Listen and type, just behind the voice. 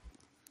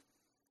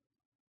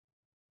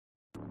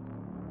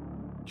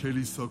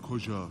کلیسا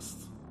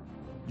کجاست؟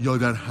 یا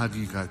در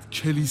حقیقت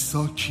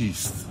کلیسا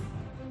کیست؟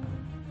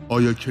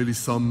 آیا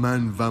کلیسا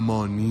من و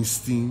ما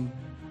نیستیم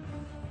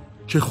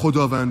که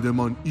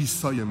خداوندمان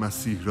عیسی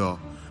مسیح را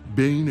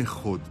بین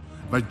خود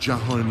و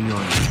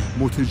جهانیان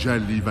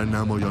متجلی و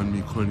نمایان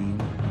می کنیم؟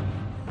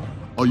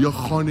 آیا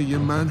خانه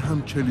من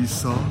هم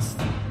کلیساست؟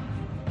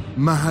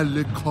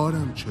 محل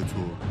کارم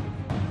چطور؟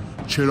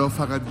 چرا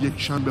فقط یک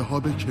شنبه ها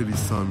به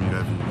کلیسا می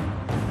رویم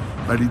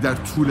ولی در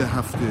طول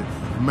هفته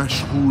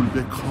مشغول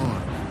به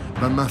کار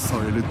و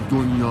مسائل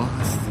دنیا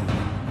هستیم؟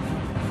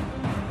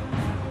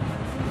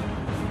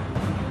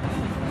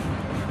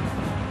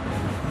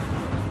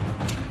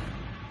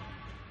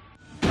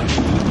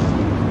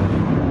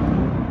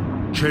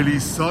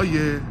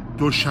 کلیسای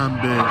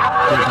دوشنبه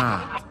به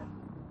بعد.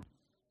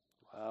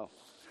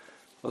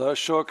 خدا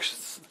شکر.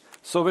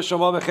 صبح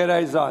شما بخیر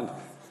عزیزان.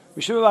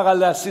 میشه به بغل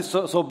دستی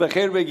صبح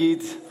بخیر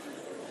بگید؟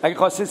 اگه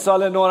خواستید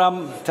سال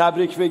نورم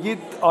تبریک بگید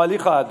عالی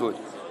خواهد بود.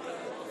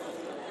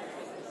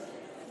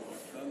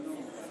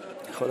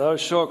 خدا رو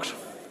شکر.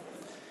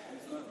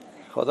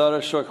 خدا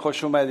رو شکر.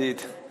 خوش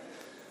اومدید.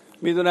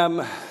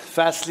 میدونم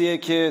فصلیه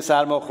که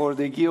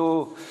سرماخوردگی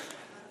و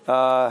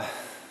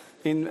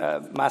این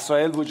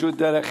مسائل وجود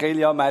داره،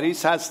 خیلی ها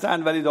مریض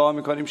هستن ولی دعا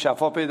میکنیم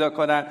شفا پیدا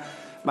کنن.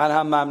 من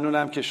هم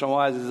ممنونم که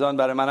شما عزیزان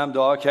برای منم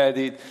دعا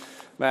کردید.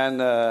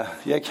 من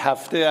یک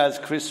هفته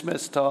از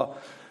کریسمس تا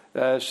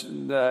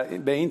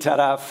به این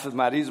طرف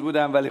مریض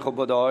بودم ولی خب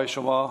با دعای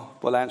شما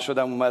بلند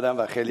شدم اومدم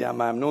و خیلی هم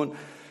ممنون.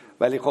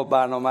 ولی خب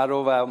برنامه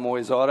رو و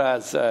موعظه رو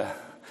از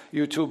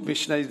یوتیوب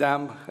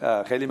میشنیدم.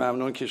 خیلی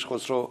ممنون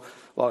کشیش رو،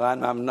 واقعا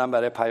ممنونم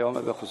برای پیام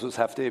به خصوص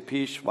هفته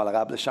پیش، مال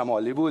قبلش هم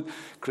عالی بود،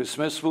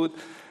 کریسمس بود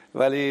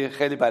ولی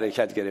خیلی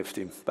برکت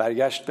گرفتیم.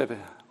 برگشت به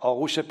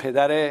آغوش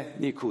پدر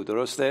نیکو.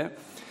 درسته؟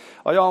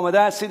 آیا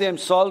آماده هستید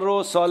امسال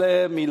رو،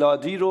 سال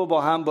میلادی رو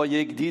با هم با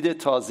یک دید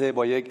تازه،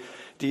 با یک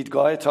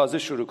دیدگاه تازه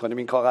شروع کنیم؟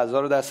 این کاغذها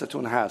رو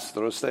دستتون هست،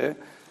 درسته؟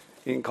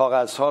 این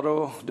کاغذها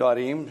رو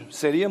داریم.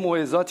 سری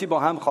موعظاتی با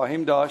هم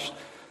خواهیم داشت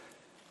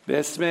به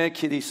اسم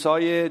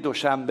کلیسای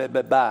دوشنبه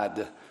به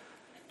بعد.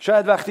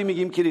 شاید وقتی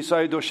میگیم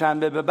کلیسای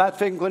دوشنبه به بعد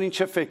فکر کنین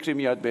چه فکری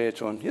میاد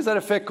بهتون. یه ذره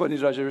فکر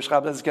کنید راجبش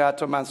قبل از که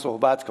حتی من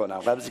صحبت کنم،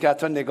 قبل از که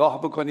حتی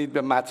نگاه بکنید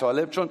به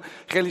مطالب، چون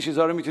خیلی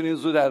چیزا رو میتونید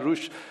زود در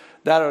روش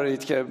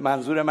درآورید که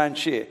منظور من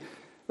چیه.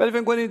 ولی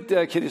فکر کنید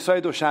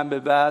کلیسای دوشنبه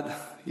بعد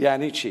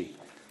یعنی چی؟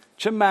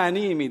 چه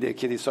معنی میده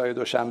کلیسای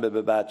دوشنبه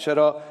به بعد؟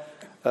 چرا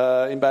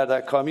این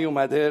برادر کامی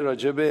اومده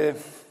راجب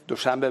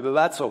دوشنبه به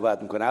بعد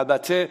صحبت میکنه؟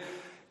 البته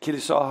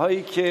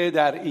کلیساهایی که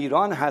در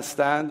ایران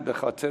هستند، به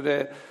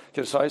خاطر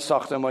کلیساهای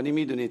ساختمانی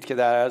میدونید که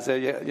در عرض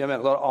یه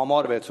مقدار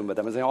آمار بهتون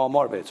بدم. مثلا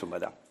آمار بهتون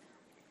بدم.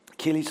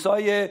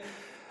 کلیسای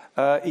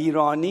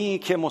ایرانی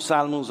که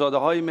مسلمان زاده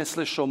های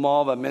مثل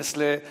شما و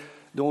مثل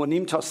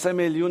 2.5 تا 3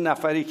 میلیون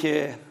نفری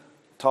که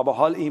تا به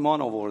حال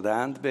ایمان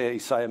آوردند به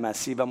عیسی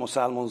مسیح و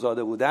مسلمان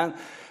زاده بودند،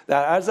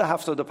 در عرض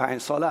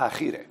 75 سال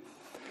اخیره.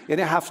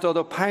 یعنی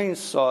 75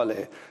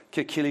 ساله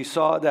که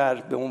کلیسا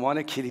به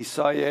عنوان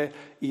کلیسای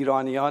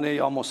ایرانیان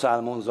یا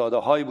مسلمان زاده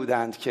هایی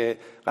بودند که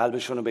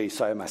قلبشون رو به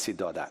عیسی مسیح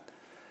دادند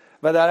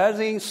و در عرض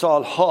این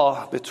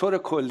سالها به طور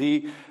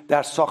کلی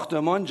در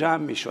ساختمان جمع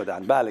می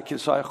شدند. بله،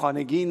 کلیساهای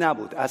خانگی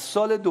نبود. از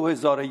سال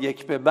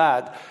 2001 به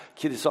بعد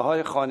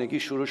کلیساهای خانگی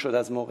شروع شد.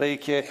 از موقعی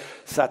که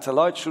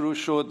ستلایت شروع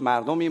شد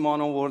مردم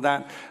ایمان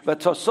آوردن و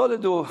تا سال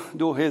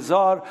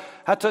 2000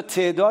 حتی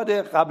تعداد،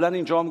 قبلا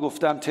اینجا هم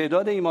گفتم،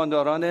 تعداد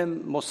ایمانداران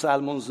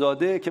مسلمان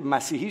زاده که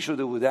مسیحی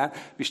شده بودن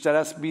بیشتر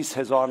از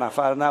 20,000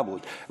 نفر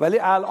نبود. ولی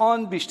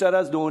الان بیشتر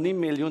از 2.5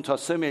 میلیون تا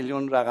 3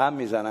 میلیون رقم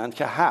میزنند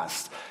که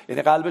هست،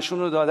 یعنی قلبشون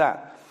رو دادن.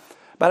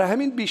 برای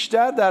همین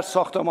بیشتر در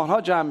ساختمان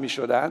ها جمع می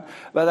شدن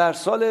و در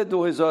سال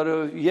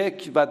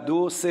 2001 و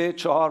 2، 3،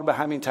 4 به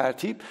همین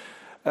ترتیب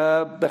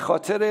به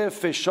خاطر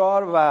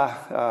فشار و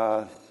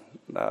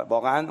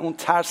واقعا اون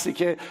ترسی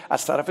که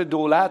از طرف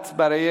دولت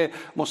برای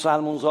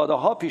مسلمان زاده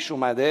ها پیش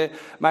اومده،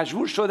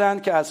 مجبور شدن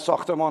که از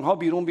ساختمان ها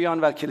بیرون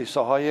بیان و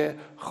کلیساهای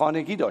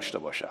خانگی داشته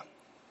باشن.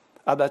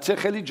 البته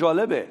خیلی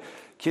جالبه،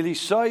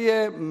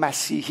 کلیسای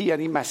مسیحی،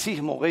 یعنی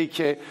مسیح موقعی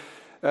که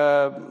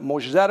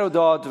مژده رو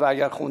داد و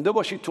اگر خونده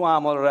باشید تو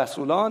اعمال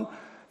رسولان،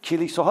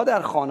 کلیساها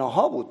در خانه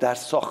ها بود، در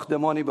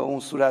ساختمانی به اون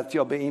صورت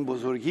یا به این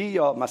بزرگی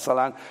یا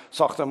مثلا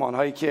ساختمان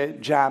هایی که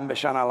جمع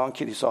بشن الان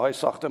کلیساهای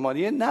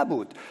ساختمانی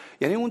نبود.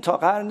 یعنی اون تا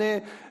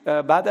قرن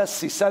بعد از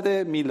 300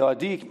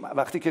 میلادی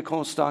وقتی که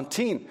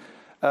کنستانتین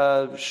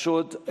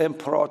شد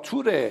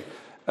امپراتور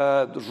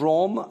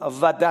روم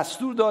و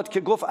دستور داد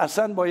که گفت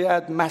اصلا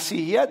باید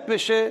مسیحیت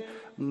بشه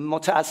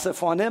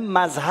متاسفانه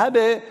مذهب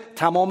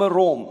تمام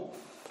روم،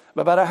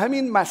 و برای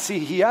همین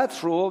مسیحیت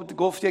رو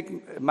گفت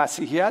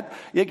مسیحیت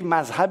یک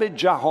مذهب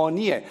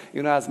جهانیه.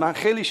 اینو از من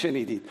خیلی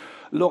شنیدید.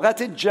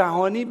 لغت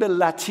جهانی به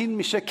لاتین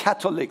میشه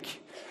کاتولیک.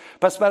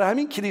 پس برای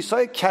همین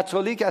کلیسای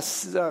کاتولیک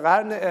از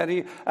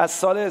یعنی از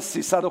سال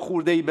 300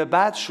 خورده‌ای به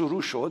بعد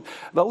شروع شد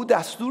و او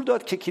دستور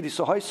داد که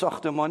کلیساهای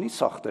ساختمانی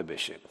ساخته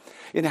بشه.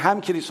 یعنی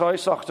هم کلیساهای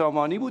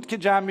ساختمانی بود که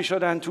جمع می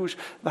شدن توش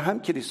و هم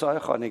کلیساهای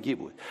خانگی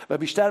بود و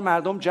بیشتر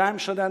مردم جمع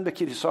شدن به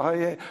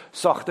کلیساهای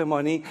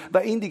ساختمانی و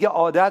این دیگه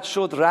عادت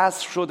شد،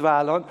 رسم شد و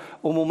الان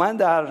عموما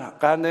در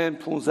قرن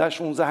 15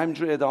 16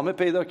 همینجور ادامه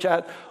پیدا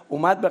کرد.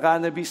 اومد به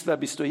قرن 20 و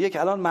 21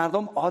 الان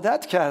مردم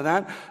عادت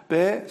کردن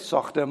به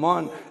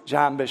ساختمان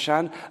جمع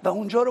بشن و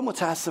اونجا رو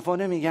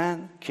متاسفانه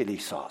میگن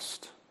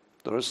کلیساست.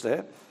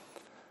 درسته؟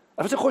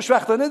 البته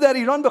خوشبختانه در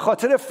ایران به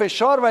خاطر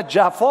فشار و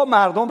جفا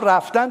مردم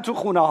رفتن تو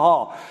خونه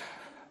ها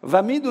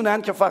و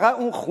میدونن که فقط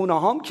اون خونه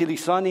ها هم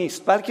کلیسا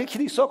نیست، بلکه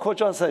کلیسا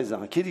کجاست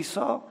عزیزان؟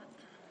 کلیسا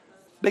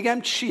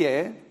بگم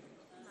چیه؟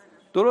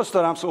 درست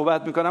دارم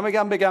صحبت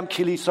میکنم؟ بگم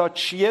کلیسا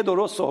چیه؟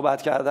 درست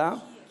صحبت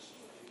کردم؟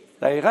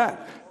 دقیقاً.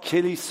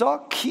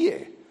 کلیسا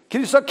کیه؟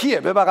 کلیسا کیه؟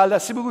 به بغل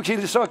دستی بگو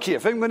کلیسا کیه؟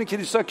 فکر میکنی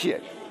کلیسا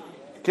کیه؟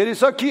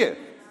 کلیسا کیه؟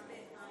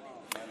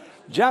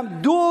 جمع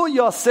 2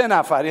 یا 3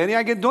 نفر. یعنی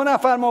اگه 2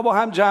 نفر ما با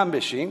هم جمع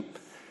بشیم،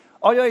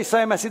 آیا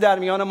عیسی مسیح در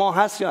میان ما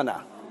هست یا نه؟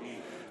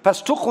 پس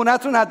تو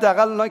خونتون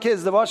حداقل اونایی که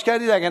ازدواج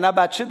کردید، اگه نه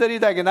بچه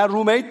دارید، اگه نه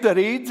رومیت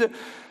دارید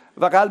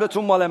و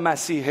قلبتون مال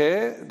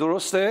مسیحه،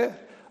 درسته؟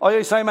 آیا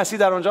عیسی مسیح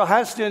در اونجا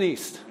هست یا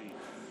نیست؟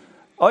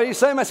 آیا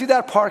عیسی مسیح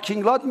در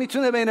پارکینگ لات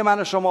میتونه بین من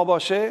و شما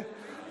باشه؟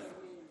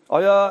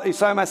 آیا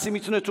عیسی مسیح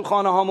میتونه تو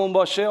خانه هامون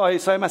باشه؟ آیا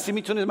عیسی مسیح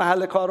میتونه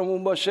محل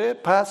کارمون باشه؟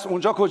 پس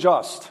اونجا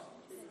کجاست؟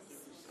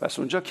 پس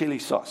اونجا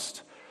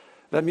کلیساست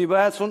و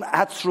میباید اون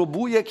عطر و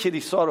بوی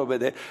کلیسا رو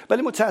بده.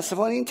 ولی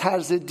متاسفانه این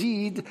طرز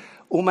دید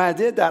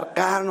اومده در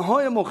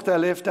قرنهای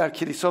مختلف در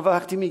کلیسا و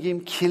وقتی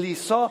میگیم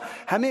کلیسا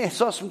همه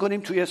احساس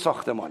میکنیم توی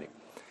ساختمانی،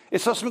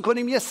 احساس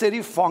میکنیم یه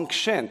سری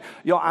فانکشن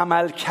یا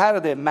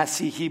عملکرد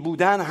مسیحی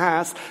بودن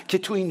هست که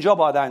تو اینجا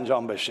باید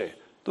انجام بشه.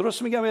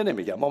 درست میگم یا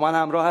نمیگم؟ با من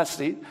همراه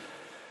هستید؟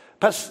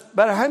 پس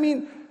برای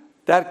همین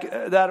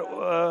در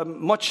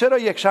ما چرا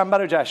یک شنبه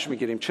رو جشن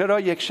میگیریم؟ چرا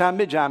یک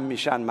شنبه جمع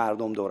میشن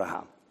مردم دور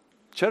هم؟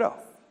 چرا؟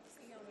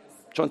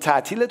 چون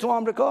تعطیل تو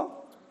آمریکا؟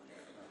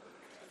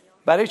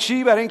 برای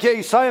چی؟ برای اینکه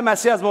عیسی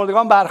مسیح از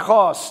مردگان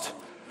برخاست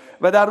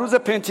و در روز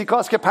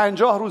پنتیکاست که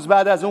 50 روز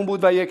بعد از اون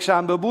بود و یک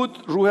شنبه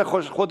بود، روح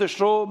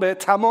خودش رو به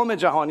تمام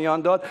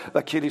جهانیان داد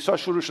و کلیسا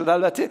شروع شد.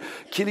 البته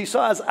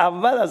کلیسا از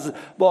اول از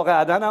باغ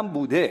عدن هم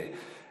بوده،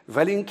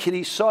 ولی این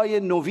کلیسای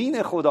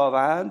نوین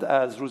خداوند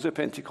از روز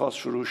پنتیکاست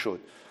شروع شد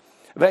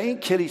و این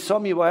کلیسا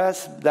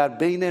میبایست در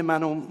بین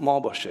من و ما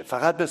باشه،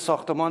 فقط به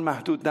ساختمان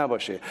محدود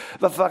نباشه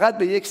و فقط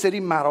به یک سری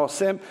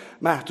مراسم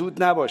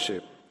محدود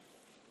نباشه.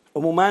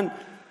 عموما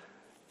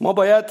ما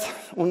باید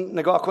اون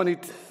نگاه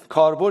کنید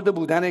کاربرد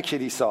بودن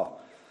کلیسا،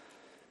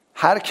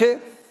 هر که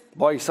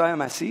با عیسی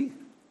مسیح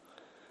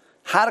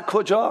هر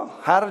کجا،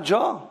 هر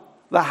جا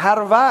و هر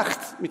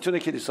وقت میتونه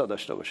کلیسا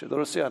داشته باشه.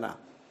 درسته یا نه؟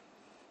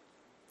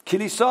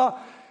 کلیسا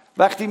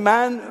وقتی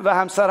من و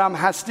همسرم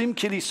هستیم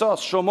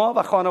کلیساست، شما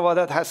و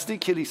خانوادت هستی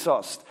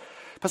کلیساست.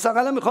 پس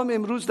اقلا میخوام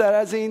امروز در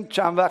از این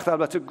چند وقت،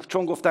 البته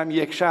چون گفتم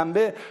یک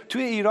شنبه،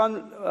 توی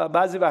ایران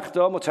بعضی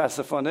وقتا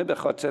متاسفانه به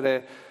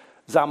خاطر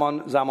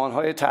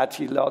زمانهای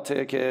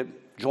تعطیلات که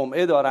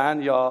جمعه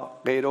دارن یا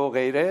غیره و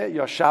غیره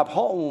یا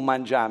شبها عموما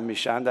جمع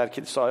میشن در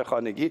کلیساهای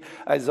خانگی.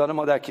 عزیزان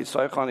ما در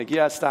کلیساهای خانگی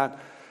هستن،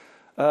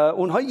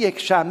 اونها یک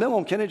شنبه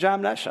ممکنه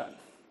جمع نشن.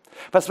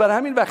 پس برای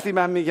همین وقتی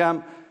من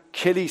میگم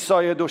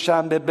کلیسای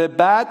دوشنبه به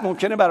بعد،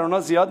 ممکنه برای اونا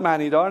زیاد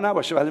معنیدار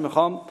نباشه، ولی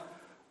میخوام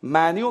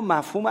معنی و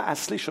مفهوم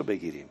اصلیش رو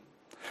بگیریم.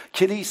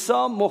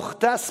 کلیسا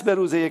مختص به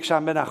روز یک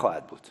شنبه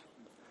نخواهد بود.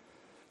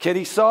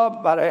 کلیسا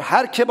برای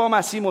هر که با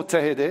مسیح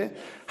متحده،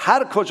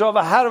 هر کجا و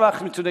هر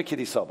وقت میتونه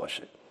کلیسا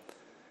باشه.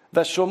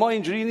 و شما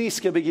اینجوری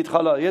نیست که بگید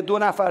حالا یه 2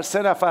 نفر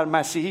 3 نفر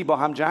مسیحی با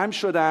هم جمع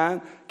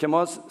شدن که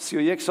ما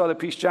 31 سال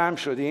پیش جمع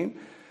شدیم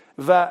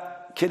و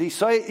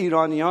کلیسای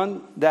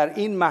ایرانیان در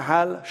این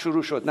محل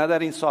شروع شد، نه در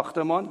این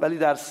ساختمان ولی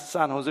در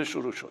سن‌حوزه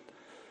شروع شد.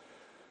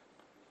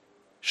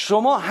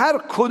 شما هر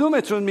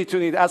کدومتون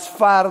میتونید از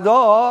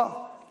فردا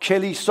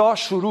کلیسا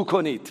شروع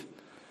کنید.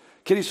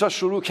 کلیسا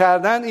شروع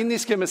کردن این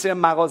نیست که مثل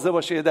مغازه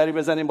باشه یه دری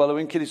بزنیم بالا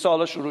این کلیسا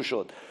حالا شروع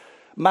شد.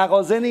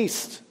 مغازه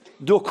نیست،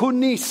 دکون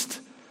نیست.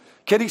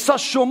 کلیسا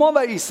شما و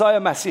عیسی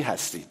مسیح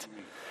هستید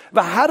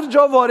و هر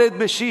جا وارد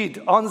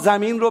بشید آن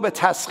زمین رو به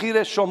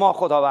تسخیر شما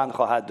خداوند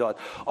خواهد داد.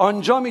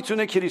 آنجا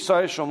میتونه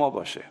کلیسای شما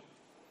باشه.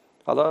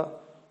 حالا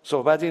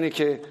صحبت اینه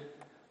که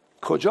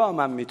کجا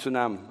من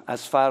میتونم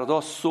از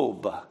فردا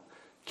صبح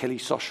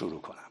کلیسا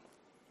شروع کنم.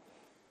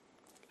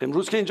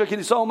 امروز که اینجا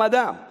کلیسا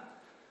اومدم،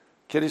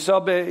 کلیسا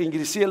به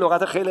انگلیسی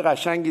لغت خیلی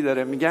قشنگی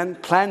داره، میگن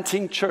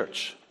planting church.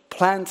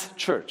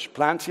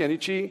 plant یعنی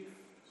چی؟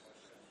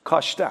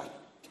 کاشتن.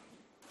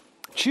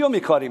 چی رو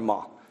میکاریم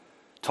ما؟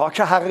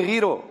 تاک حقیقی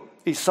رو،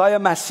 عیسی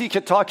مسیح که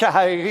تاک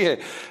حقیقیه.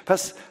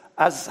 پس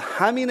از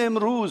همین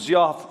امروز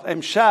یا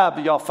امشب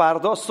یا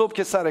فردا صبح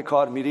که سر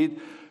کار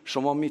میرید،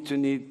 شما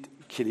میتونید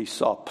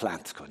کلیسا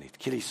پلنت کنید،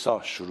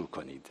 کلیسا شروع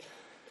کنید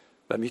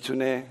و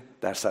میتونه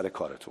در سر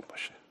کارتون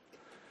باشه.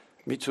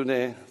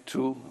 میتونه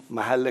تو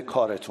محل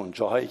کارتون،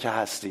 جاهایی که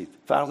هستید،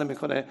 فرق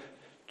نمیکنه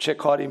چه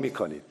کاری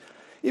میکنید.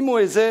 این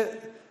موعظه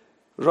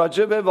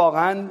راجب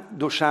واقعا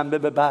دوشنبه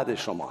به بعد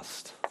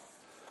شماست،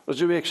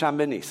 راجب یک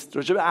شنبه نیست،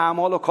 راجب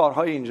اعمال و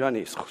کارهای اینجا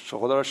نیست.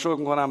 خدا را شکر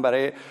میکنم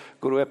برای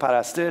گروه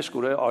پرستش،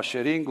 گروه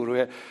آشرین،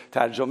 گروه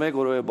ترجمه،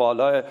 گروه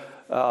بالا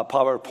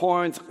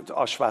پاورپوینت،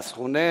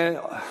 آشپزخونه،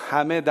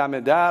 همه دم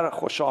در،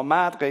 خوش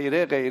آمد،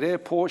 غیره غیره،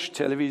 پشت،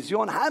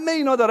 تلویزیون، همه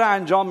اینا داره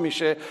انجام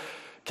میشه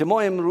که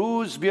ما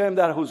امروز بیایم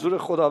در حضور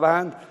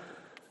خداوند.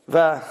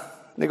 و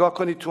نگاه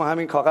کنید تو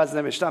همین کاغذ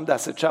نوشتم،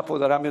 دست چپ رو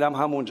دارم میرم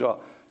همونجا،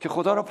 که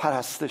خدا رو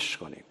پرستش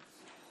کنیم.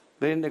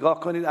 به این نگاه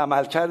کنید،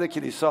 عملکرد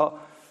کلیسا،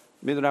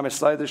 میدونم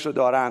اسلایدش رو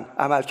دارن،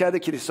 عملکرد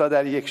کلیسا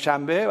در یک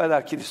شنبه و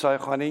در کلیسای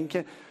خانه این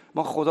که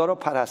ما خدا رو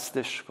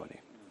پرستش کنیم.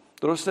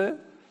 درسته؟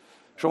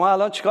 شما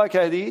الان چیکار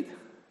کردید؟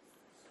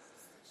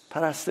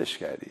 پرستش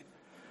کردید.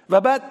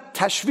 و بعد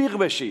تشویق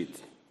بشید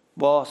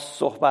با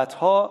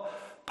صحبت‌ها،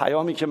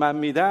 پیامی که من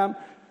میدم،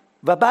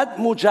 و بعد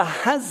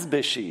مجهز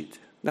بشید،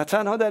 نه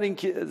تنها در این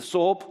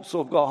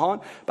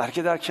صبحگاهان،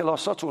 بلکه در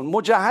کلاساتون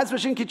مجهز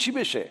بشین که چی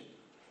بشه؟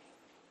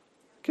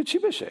 که چی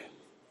بشه؟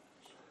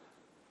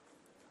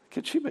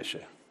 که چی بشه؟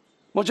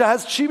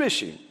 مجهز چی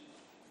بشیم؟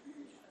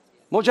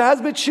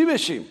 مجهز به چی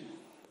بشیم؟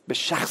 به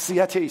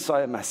شخصیت عیسی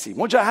مسیح.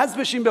 مجهز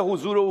بشیم به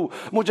حضور او،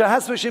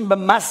 مجهز بشیم به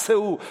مسح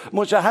او،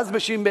 مجهز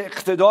بشیم به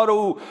اقتدار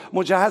او،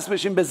 مجهز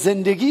بشیم به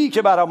زندگی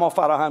که برای ما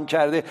فراهم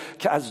کرده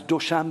که از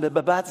دوشنبه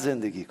به بعد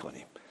زندگی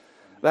کنیم.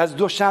 و از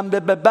دوشنبه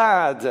به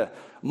بعد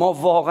ما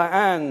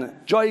واقعا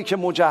جایی که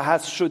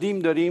مجهز شدیم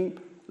داریم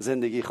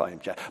زندگی خواهیم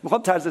کرد.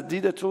 میخوام طرز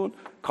دیدتون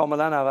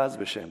کاملا عوض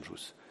بشه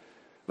امروز.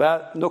 و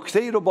نکته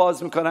ای رو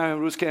باز میکنم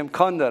امروز که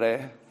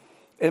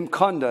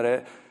امکان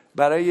داره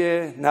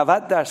برای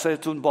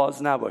 90%تون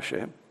باز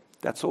نباشه.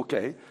 That's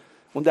okay.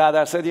 اون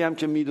 10% هم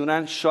که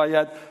میدونن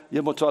شاید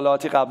یه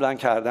مطالعاتی قبلا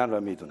کردن و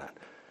میدونن.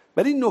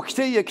 ولی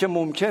نکته ایه که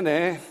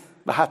ممکنه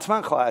و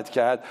حتما خواهد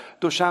کرد،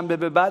 دوشنبه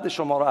به بعد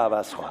شما رو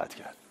عوض خواهد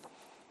کرد.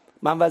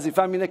 من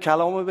وظیفه‌م اینه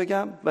کلامو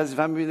بگم،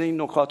 وظیفه‌م اینه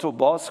این نکات رو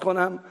باز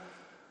کنم،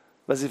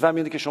 وظیفه‌م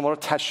اینه که شما رو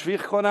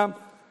تشویق کنم.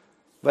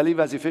 ولی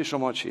وظیفه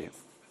شما چیه؟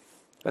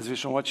 وظیفه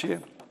شما چیه؟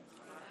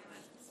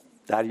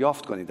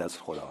 دریافت کنید از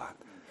خداوند،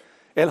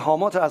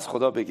 الهامات از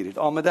خدا بگیرید.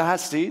 آماده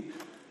هستید؟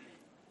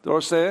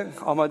 درسته؟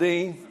 آماده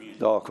این؟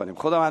 دعا کنیم.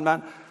 خداوند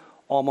من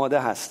آماده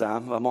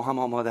هستم و ما هم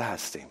آماده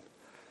هستیم.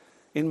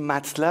 این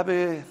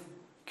مطلب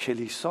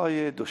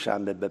کلیسای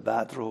دوشنبه به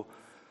بعد رو،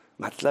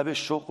 مطلب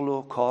شغل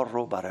و کار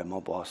رو برای ما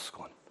باز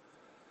کن.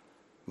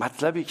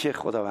 مطلبی که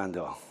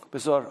خداوندا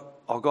بذار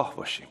آگاه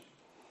باشیم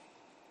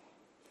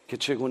که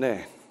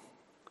چگونه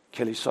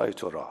کلیسای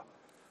تو را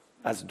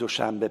از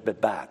دوشنبه به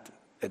بعد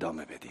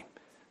ادامه بدیم،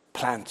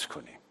 پلنت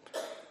کنیم،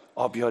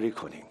 آبیاری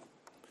کنیم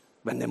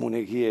و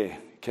نمونگی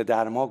که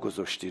در ما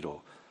گذاشتی رو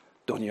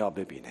دنیا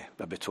ببینه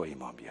و به تو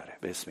ایمان بیاره.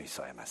 به اسم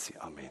عیسی مسیح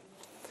آمین.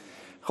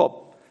 خب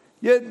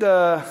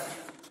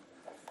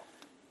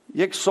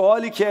یک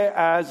سوالی که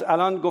از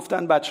الان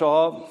گفتن بچه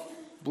ها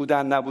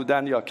بودن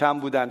نبودن یا کم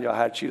بودن یا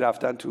هرچی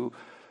رفتن تو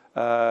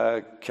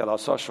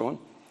کلاساشون،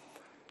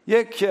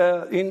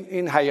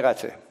 این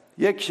حقیقته.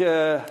 یک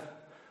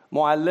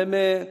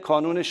معلم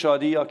کانون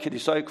شادی یا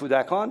کلیسای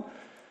کودکان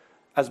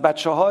از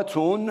بچه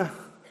هاتون،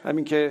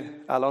 همین که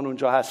الان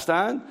اونجا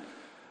هستن،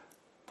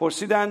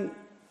 پرسیدن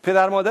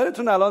پدر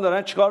مادرتون الان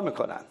دارن چیکار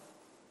میکنن؟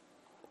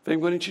 فکر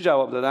می‌کنین چی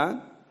جواب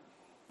دادن؟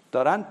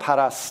 دارن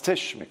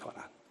پرستش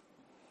میکنن.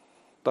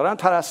 دارن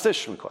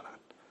پرستش میکنن.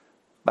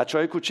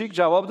 بچه‌های کوچیک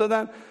جواب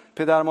دادن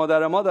پدر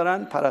مادر ما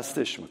دارن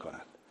پرستش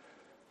میکنن.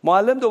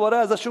 معلم دوباره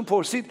ازشون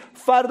پرسید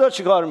فردا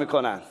چیکار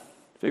میکنن؟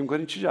 فکر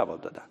می‌کنین چی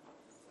جواب دادن؟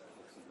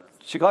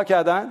 چیکار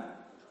کردن؟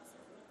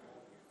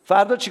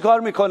 فردا چیکار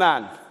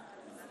میکنن؟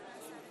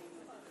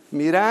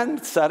 میرن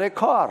سر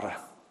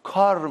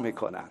کار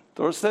میکنن.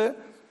 درسته؟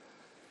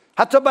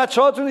 حتی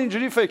بچه‌هاتون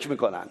اینجوری فکر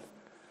میکنن.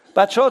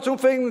 بچه‌هاتون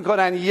فکر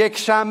میکنن یک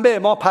شنبه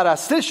ما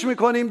پرستش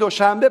میکنیم،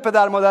 دوشنبه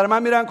پدر مادر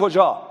من میرن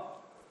کجا؟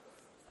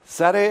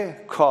 سر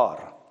کار.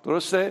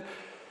 درسته؟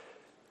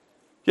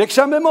 یک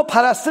شنبه ما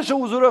پرستش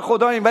حضور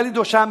خداییم ولی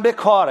دوشنبه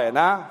کاره.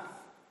 نه؟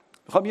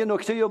 میخوام یه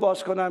نکته رو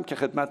باز کنم که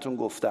خدمتتون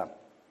گفتم.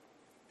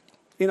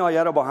 این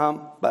آیه رو با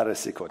هم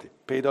بررسی کنیم.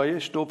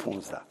 پیدایش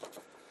 2:15.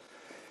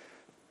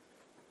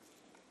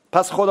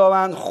 پس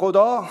خداوند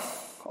خدا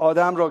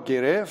آدم را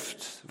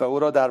گرفت و او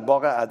را در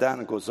باغ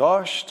عدن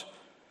گذاشت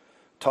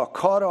تا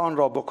کار آن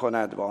را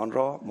بکند و آن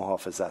را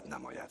محافظت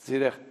نماید.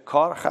 زیر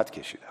کار خط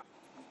کشیدم.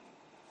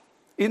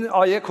 این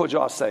آیه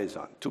کجاست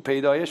عزیزان؟ تو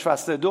پیدایش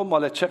فصل 2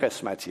 مال چه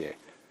قسمتیه؟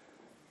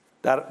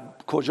 در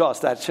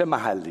کجاست؟ در چه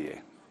محلیه؟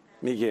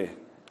 میگه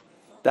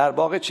در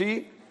باغ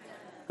چی؟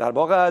 در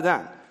باغ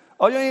عدن.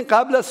 آیا این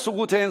قبل از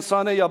سقوط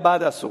انسانه یا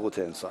بعد از سقوط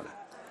انسانه؟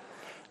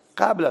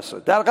 قبل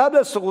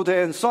از سقوط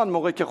انسان،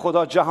 موقعی که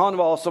خدا جهان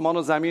و آسمان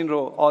و زمین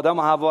رو، آدم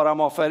و حوا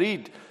رو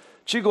آفرید،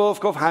 چی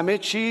گفت؟ گفت همه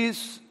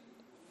چیز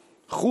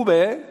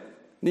خوبه،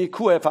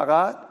 نیکوه.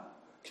 فقط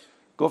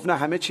گفت نه،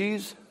 همه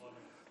چیز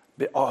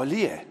به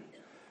عالیه،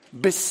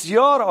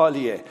 بسیار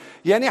عالیه.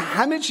 یعنی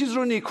همه چیز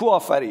رو نیکو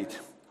آفرید.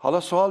 حالا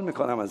سوال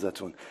میکنم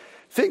ازتون،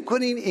 فکر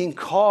کنین این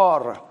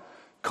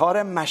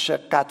کار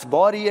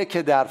مشقتباریه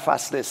که در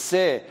فصل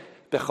 3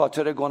 به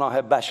خاطر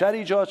گناه بشر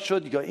ایجاد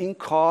شد، یا این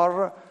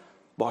کار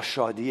با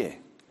شادیه،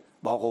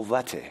 با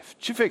قوته؟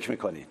 چی فکر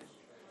میکنید؟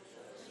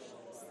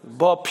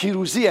 با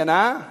پیروزیه،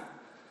 نه؟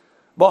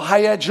 با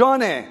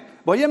هیجانه،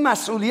 با یه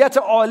مسئولیت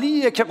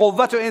عالیه که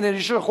قوت و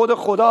انرژی خود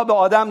خدا به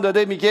آدم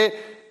داده، میگه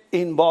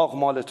این باغ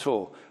مال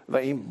تو و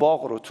این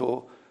باغ رو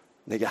تو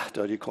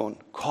نگهداری کن،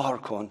 کار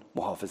کن،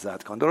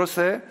 محافظت کن.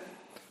 درسته؟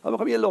 من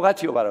میخوام یه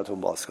لغتی رو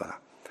براتون باز کنم.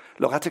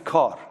 لغت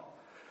کار.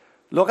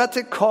 لغت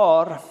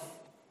کار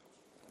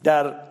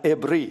در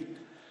عبری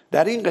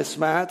در این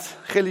قسمت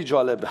خیلی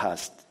جالب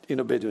هست،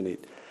 اینو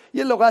بدونید.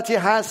 یه لغتی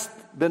هست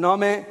به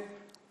نام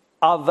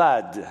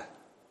عود.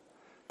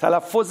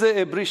 تلفظ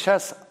عبریش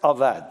هست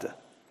عود،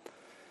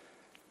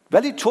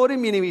 ولی طوری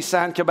می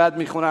نویسن که بعد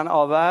می خونن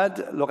عود،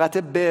 لغت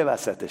ب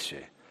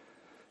وسطشه،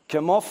 که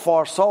ما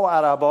فارسا و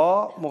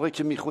عربا موقعی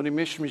که می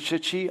خونیمش میشه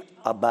چی؟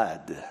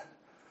 عبد.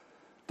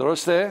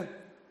 درسته؟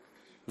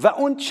 و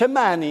اون چه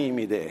معنی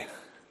میده؟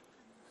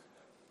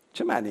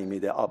 چه معنی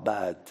میده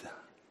عبد؟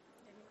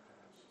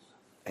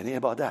 یعنی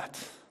عبادت،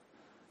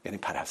 یعنی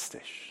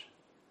پرستش.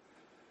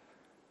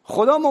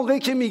 خدا موقعی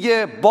که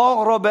میگه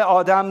باغ را به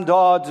آدم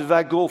داد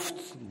و گفت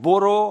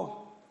برو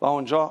و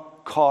اونجا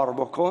کار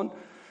بکن،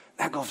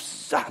 نگفت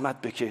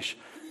زحمت بکش،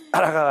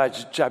 عرق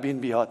جبین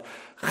بیاد،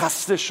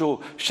 خسته شو،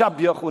 شب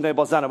بیا خونه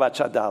با زن و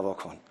بچه دعوا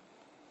کن.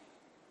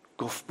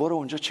 گفت برو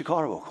اونجا چی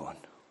کار بکن؟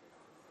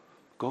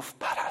 گفت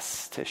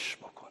پرستش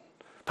بکن.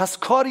 پس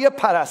کار یه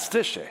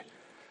پرستشه.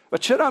 و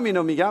چرا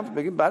اینو میگم؟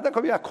 بگیم بعد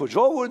از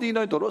کجا آوردی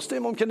اینا؟ درسته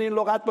ممکنه این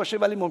لغت باشه،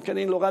 ولی ممکنه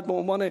این لغت به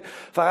عنوان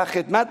فقط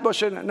خدمت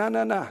باشه.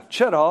 نه.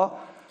 چرا؟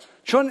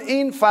 چون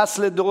این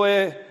فصل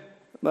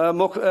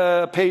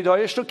 2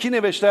 پیدایش رو کی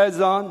نوشته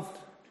عزیزان؟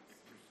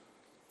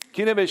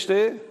 کی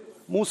نوشته؟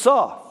 موسی.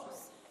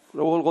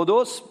 روح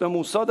القدس به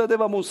موسی داده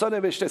و موسی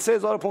نوشته.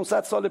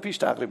 3500 سال پیش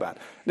تقریبا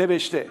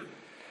نوشته.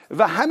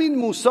 و همین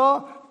موسی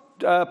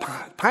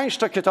 5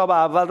 تا کتاب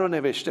اول رو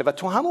نوشته و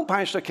تو همون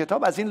 5 تا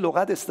کتاب از این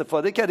لغت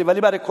استفاده کرده.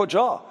 ولی برای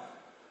کجا؟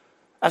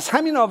 از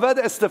همین آود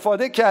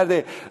استفاده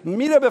کرده.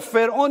 میره به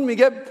فرعون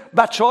میگه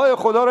بچه‌های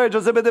خدا رو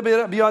اجازه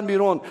بده بیان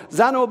بیرون،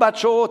 زن و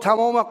بچه و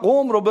تمام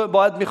قوم رو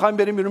باید میخوایم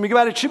بریم بیرون. میگه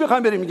برای چی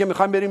میخوایم بریم؟ میگه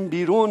میخوایم بریم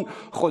بیرون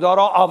خدا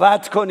را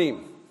آود کنیم.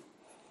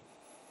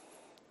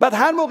 بعد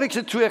هر موقعی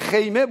که توی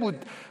خیمه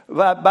بود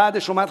و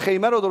بعدش اومد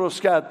خیمه رو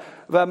درست کرد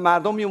و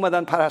مردم می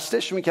اومدن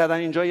پرستش میکردن،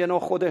 اینجا یه نوع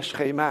خودش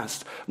خیمه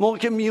است. موقعی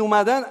که می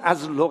اومدن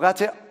از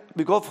لغت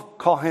بگفت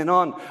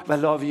کاهنان و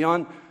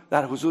لاویان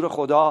در حضور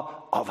خدا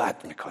آود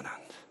میکنند.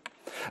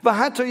 و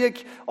حتی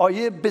یک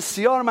آیه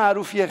بسیار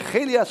معروفیه،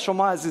 خیلی از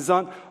شما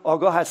عزیزان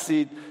آگاه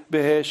هستید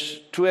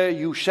بهش، توی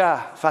یوشع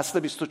فصل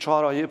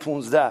 24 آیه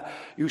 15.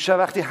 یوشع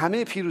وقتی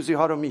همه پیروزی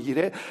ها رو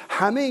میگیره،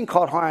 همه این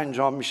کارها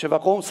انجام میشه و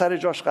قوم سر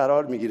جاش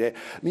قرار میگیره،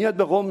 میاد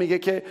به قوم میگه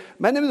که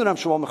من نمیدونم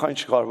شما میخواین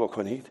چی کار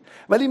بکنید،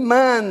 ولی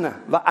من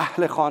و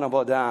اهل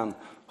خانواده‌ام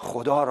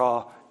خدا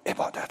را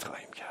عبادت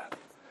خواهیم کرد.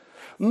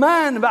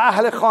 من و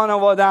اهل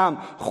خانواده‌ام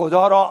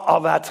خدا را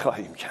آود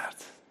خواهیم کرد.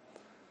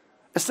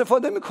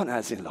 استفاده میکنه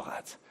از این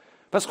لغت.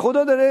 پس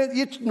خدا داره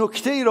یه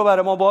نکته ای رو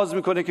برای ما باز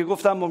میکنه که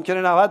گفتم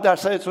ممکنه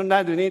 90%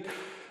 ندونید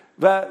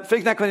و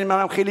فکر نکنید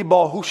منم خیلی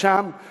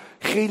باهوشم،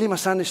 خیلی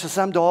مثلا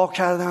نشستم دعا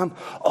کردم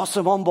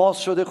آسمان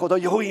باز شده خدا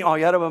یهو این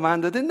آیه رو به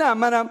من داده. نه،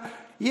 منم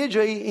یه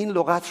جایی این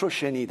لغت رو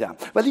شنیدم،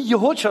 ولی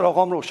یهو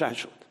چراغام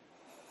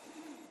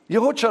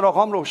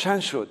روشن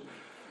شد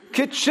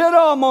که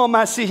چرا ما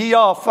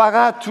مسیحی‌ها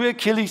فقط توی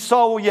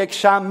کلیسا و یک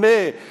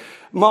شنبه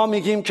ما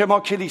میگیم که ما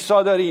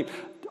کلیسا داریم.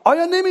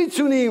 آیا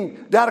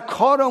نمیتونیم در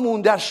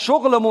کارمون، در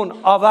شغلمون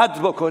آود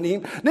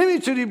بکنیم؟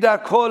 نمیتونیم در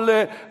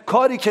کل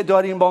کاری که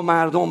داریم با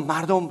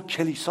مردم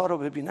کلیسا رو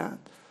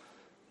ببینند؟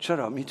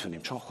 چرا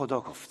میتونیم؟ چون خدا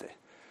گفته.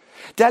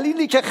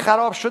 دلیلی که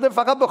خراب شده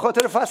فقط به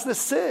خاطر فصل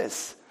 3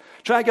 است.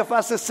 چون اگه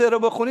فصل 3 رو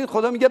بخونید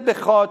خدا میگه به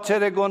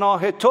خاطر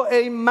گناه تو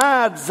ای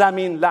مرد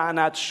زمین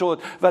لعنت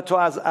شد و تو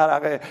از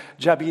عرق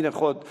جبین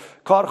خود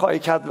کار خواهی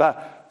کرد و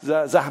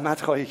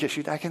زحمت خواهی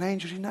کشید. اگه نه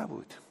اینجوری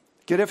نبود.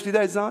 گرفتید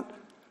عزیزان؟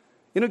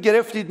 اینو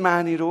گرفتید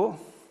معنی رو؟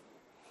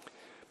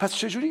 پس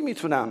چجوری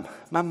میتونم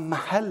من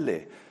محل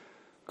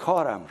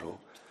کارم رو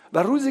و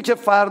روزی که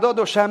فردا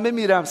دوشنبه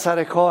میرم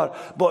سر کار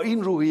با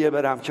این روحیه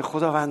برم که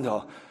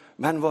خداوندا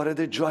من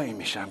وارد جایی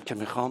میشم که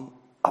میخوام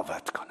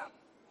آود کنم؟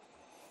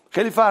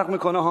 خیلی فرق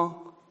میکنه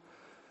ها،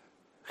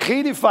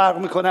 خیلی فرق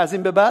میکنه. از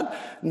این به بعد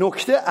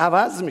نکته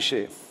عوض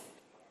میشه.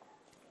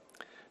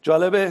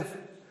 جالبه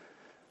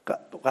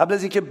قبل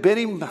از اینکه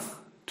بریم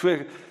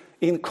توی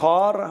این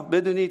کار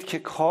بدونید که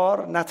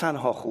کار نه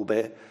تنها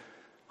خوبه،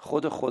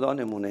 خود خدا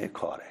نمونه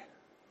کاره.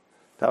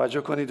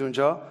 توجه کنید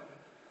اونجا.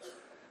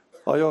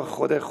 آیا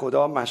خود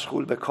خدا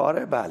مشغول به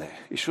کاره؟ بله،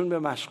 ایشون به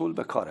مشغول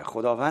به کاره.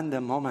 خداوند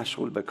ما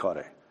مشغول به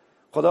کاره.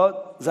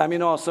 خدا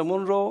زمین و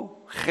آسمون رو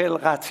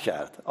خلقت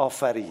کرد،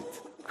 آفرید،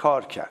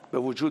 کار کرد، به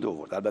وجود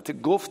آورد. البته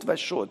گفت و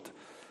شد.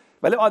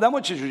 ولی آدم رو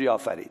چجوری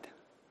آفرید؟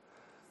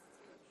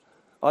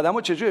 آدم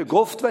رو چجوری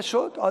گفت و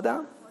شد؟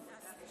 آدم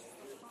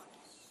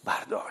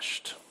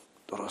برداشت،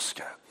 درست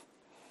کرد،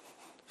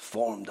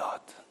 فرم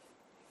داد،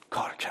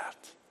 کار کرد.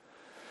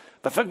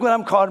 و فکر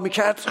کنم کار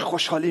میکرد،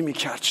 خوشحالی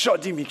میکرد،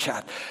 شادی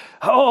میکرد.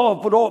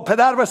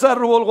 پدر پسر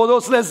روح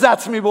القدس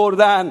لذت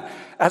میبردن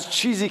از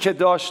چیزی که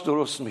داشت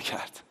درست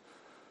میکرد.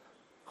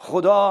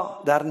 خدا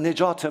در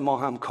نجات ما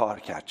هم کار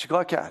کرد.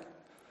 چیکار کرد؟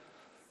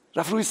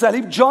 رفت روی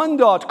صلیب جان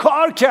داد،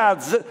 کار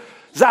کرد،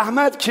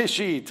 زحمت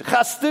کشید،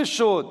 خسته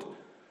شد،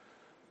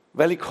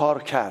 ولی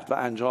کار کرد و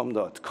انجام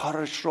داد.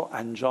 کارش رو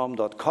انجام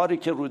داد. کاری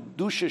که رو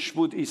دوشش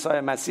بود عیسی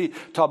مسیح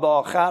تا به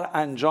آخر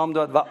انجام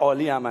داد و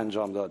عالی هم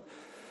انجام داد.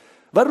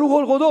 و روح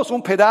القدس،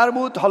 اون پدر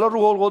بود، حالا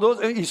روح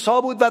القدس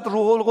عیسی بود و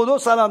روح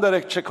القدس الان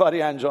داره چه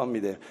کاری انجام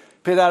میده؟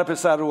 پدر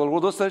پسر روح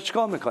القدس داره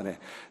چیکار میکنه؟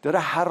 داره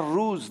هر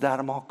روز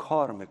در ما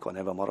کار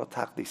میکنه و ما رو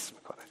تقدیس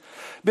میکنه.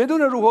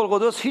 بدون روح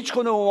القدس هیچ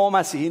کنه ما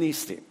مسیحی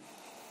نیستیم.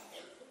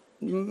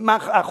 من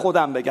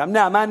خودم بگم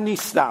نه، من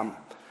نیستم.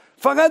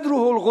 فقط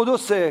روح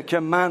القدسه که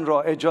من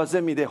را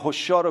اجازه میده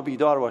هوشیار و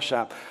بیدار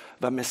باشم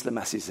و مثل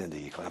مسیح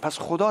زندگی کنم. پس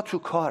خدا تو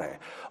کاره.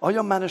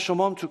 آیا من و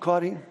شما هم تو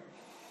کاریم؟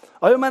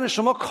 آیا من و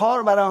شما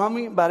کار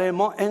برای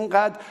ما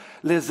انقدر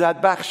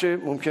لذت بخشه؟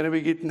 ممکنه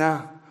بگید نه،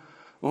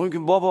 ممکنه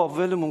بابا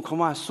ولمون کن،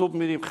 ما از صبح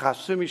میریم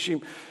خسته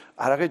میشیم،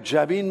 عرق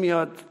جبین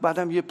میاد،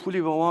 بعدم یه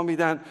پولی به ما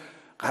میدن،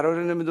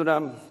 قراره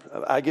نمیدونم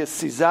اگه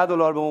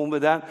 $13 به اون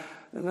بدن،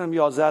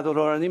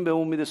 $11.5 به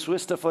اون میده، سوء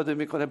استفاده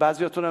میکنه.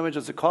 بعضیاتون هم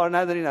اجازه کار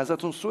ندارین،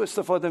 ازتون سوء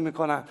استفاده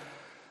میکنن.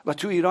 و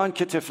تو ایران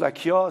که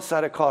تفلکیا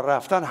سر کار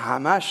رفتن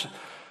همش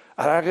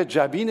عرق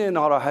جبین،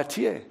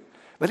 ناراحتیه.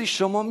 ولی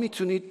شما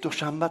میتونید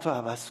دوشنبه رو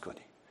عوض کنی.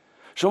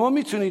 شما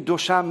میتونید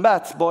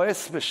دوشنبه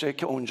باعث بشه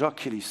که اونجا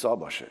کلیسا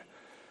باشه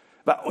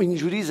و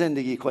اینجوری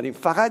زندگی کنیم.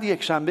 فقط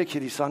یک شنبه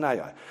کلیسا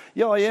نیاد.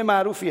 یه آیه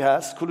معروفی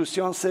هست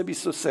کولوسیان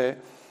 3:23.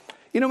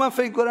 اینو من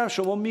فکر کنم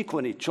شما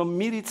میکنید، چون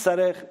میرید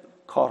سر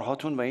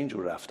کارهاتون و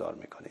اینجور رفتار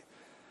میکنید.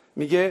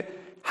 میگه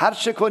هر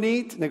چه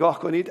کنید، نگاه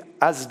کنید،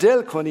 از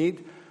دل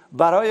کنید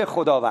برای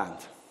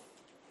خداوند.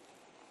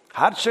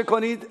 هر چه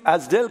کنید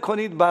از دل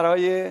کنید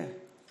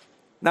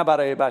نه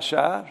برای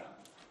بشر،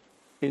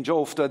 اینجا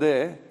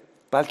افتاده،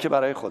 بلکه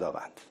برای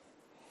خداوند.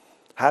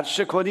 هر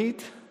چه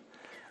کنید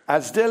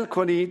از دل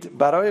کنید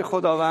برای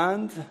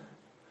خداوند،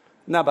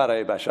 نه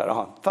برای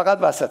بشر. فقط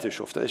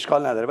وسطش افتاده،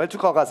 اشکال نداره، ولی تو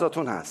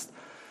کاغذاتون هست.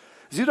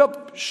 زیرا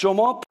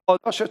شما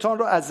پاداشتان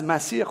رو از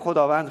مسیح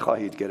خداوند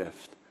خواهید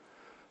گرفت،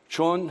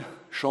 چون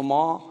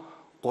شما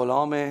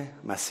غلام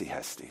مسیح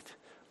هستید.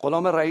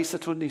 غلام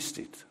رئیستون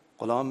نیستید،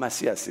 غلام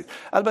مسیح هستید.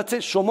 البته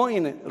شما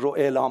این رو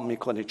اعلام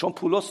میکنید، چون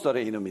پولس داره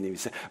اینو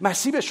مینویسه.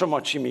 مسیح به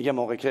شما چی میگه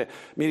موقع که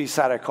میری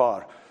سر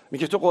کار؟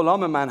 میگه تو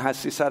غلام من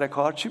هستی. سر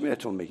کار چی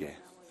بهتون میگه؟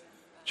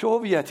 چه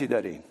هویتی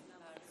دارین؟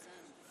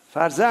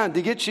 فرزند.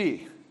 دیگه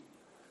چی؟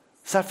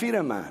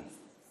 سفیر من،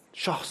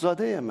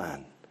 شاهزاده من.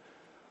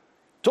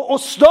 تو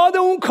استاد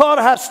اون کار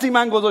هستی،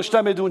 من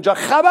گذاشتم اونجا.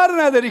 خبر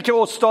نداری که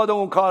استاد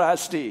اون کار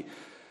هستی.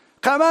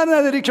 خبر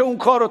نداری که اون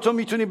کار رو تو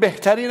میتونی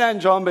بهترین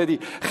انجام بدی.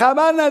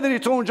 خبر نداری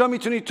تو اونجا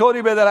میتونی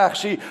طوری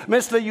بدرخشی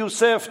مثل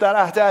یوسف در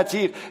عهد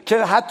عتیق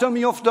که حتی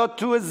میافتاد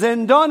تو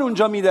زندان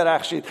اونجا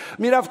میدرخشید،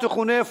 میرفت تو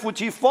خونه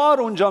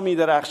فوتیفار اونجا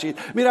میدرخشید،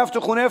 میرفت تو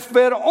خونه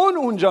فرعون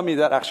اونجا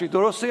میدرخشید.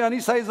 درسته یا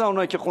نیست عزیزان؟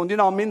 اونایی که خوندین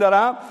آمین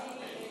دارم.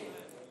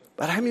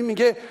 برای همین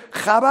میگه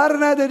خبر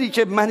نداری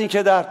که منی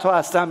که در تو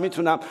هستم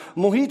میتونم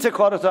محیط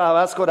کارتو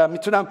عوض کنم،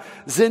 میتونم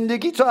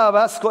زندگی تو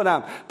عوض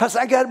کنم. پس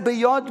اگر به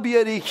یاد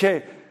بیاری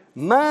که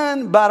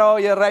من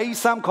برای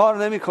رئیسم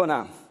کار نمی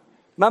کنم،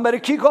 من برای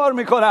کی کار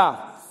میکنم؟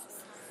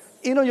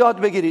 اینو یاد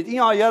بگیرید.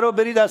 این آیه رو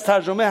برید از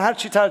ترجمه، هر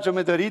چی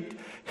ترجمه دارید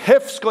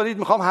حفظ کنید.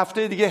 میخوام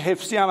هفته دیگه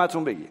حفظی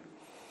همتون بگید.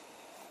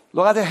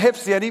 لغت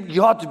حفظ یعنی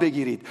یاد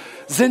بگیرید،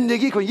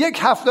 زندگی کنید. یک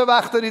هفته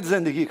وقت دارید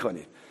زندگی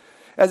کنید.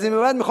 از این به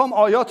بعد میخوام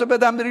آیاتو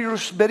بدم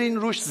برین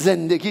روش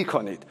زندگی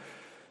کنید.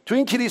 تو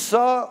این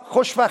کلیسا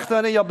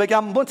خوشبختانه یا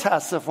بگم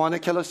متاسفانه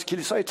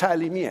کلیسای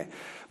تعلیمیه.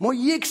 ما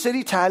یک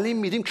سری تعلیم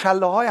میدیم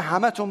کله های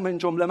همتون من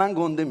جمله من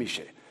گنده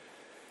میشه.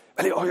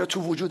 ولی آیا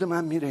تو وجود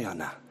من میره یا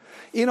نه؟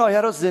 این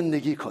آیه رو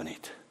زندگی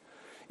کنید.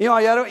 این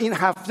آیه رو این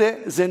هفته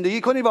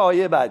زندگی کنید. و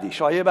آیه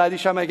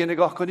بعدیش هم اگه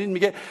نگاه کنید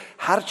میگه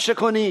هر چه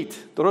کنید،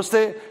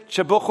 درسته؟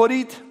 چه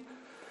بخورید،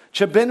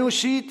 چه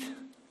بنوشید،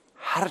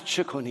 هر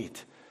چه کنید،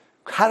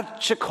 هر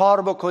چه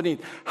کار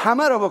بکنید،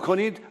 همه رو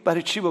بکنید.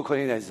 برای چی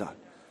بکنید عزیزان؟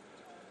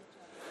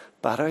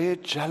 برای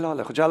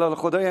جلال خدا. جلال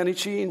خدا یعنی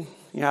چی؟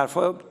 این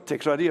حرفا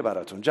تکراریه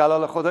براتون.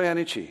 جلال خدا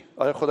یعنی چی؟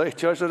 آیا خدا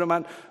احتیاج داره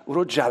من او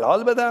رو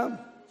جلال بدم؟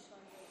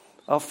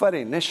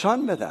 آفرین،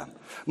 نشان بدم،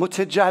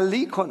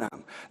 متجلی کنم،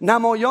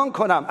 نمایان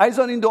کنم.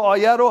 عزیزان این دو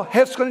آیه رو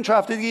حفظ کنین، چون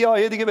هفته دیگه یه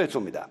آیه دیگه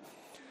بهتون میدم.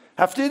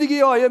 هفته دیگه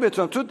یه آیه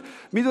بهتون. تو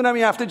میدونم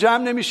این هفته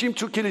جمع نمیشیم،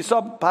 تو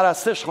کلیسا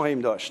پرستش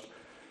خواهیم داشت.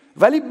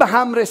 ولی به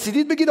هم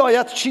رسیدید بگید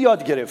آیت چی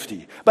یاد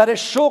گرفتی؟ برای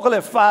شغل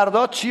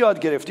فردا چی یاد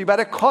گرفتی؟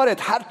 برای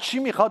کارت هر چی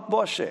میخواد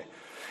باشه.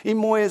 این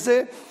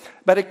موعظه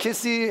برای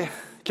کسی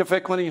که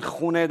فکر کنه این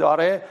خونه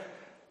داره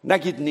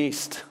نگید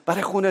نیست.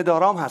 برای خونه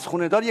دارام هست.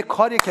 خونه دار یه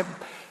کاریه که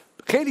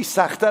خیلی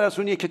سخت‌تر از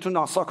اونیه که تو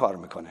ناسا کار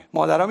میکنه.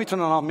 مادرها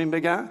میتونن آمین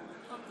بگن؟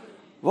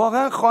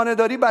 واقعا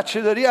خانه‌داری،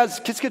 بچه‌داری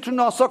از کسی که تو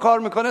ناسا کار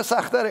میکنه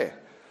سخت‌تره.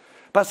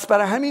 پس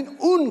برای همین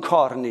اون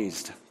کار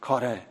نیست،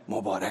 کار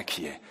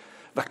مبارکیه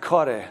و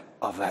کار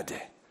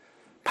آوده،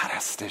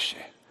 پرستشه.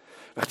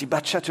 وقتی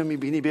بچه تو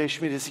میبینی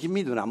بهش میرسی که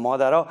میدونم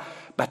مادرها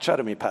بچه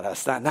رو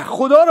میپرستن، نه،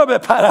 خدا رو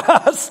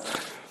بپرست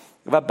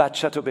و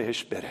بچه تو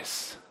بهش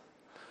برس.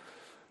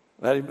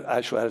 ولی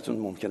شوهرتون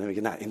ممکنه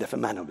بگه نه این دفعه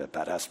منو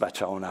بپرست،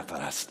 بچه ها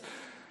نپرست.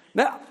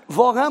 نه،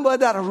 واقعا باید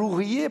در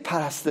روحیه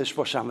پرستش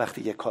باشم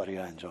وقتی یه کاری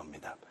رو انجام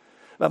میدم.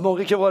 و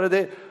موقعی که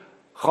وارد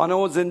خانه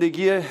و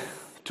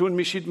زندگیتون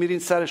میشید، میرین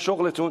سر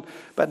شغلتون،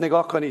 بعد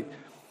نگاه کنید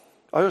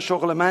آیا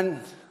شغل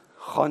من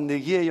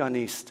خواندگیه یا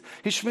نیست.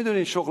 هیچ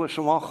میدونین شغل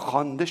شما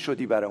خوانده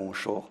شدی برای اون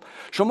شغل،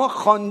 شما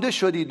خوانده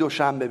شدی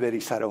دوشنبه بری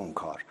سر اون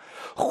کار،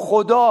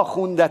 خدا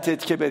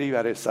خوندتت که بری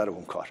برای سر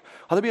اون کار.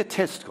 حالا بیا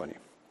تست کنیم.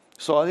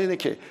 سوال اینه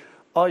که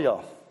آیا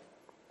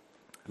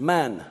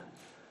من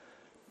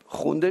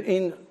خونده،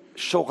 این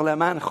شغل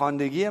من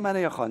خواندگی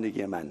منه یا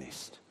خواندگی من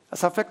نیست؟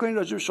 اصلا فکر کنید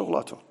راجع به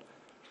شغلاتون،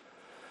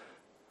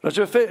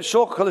 راجع به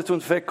شغلتون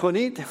فکر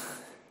کنید.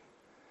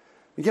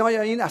 میگم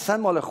آیا این اصلا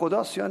مال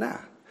خداست یا نه؟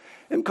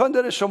 امکان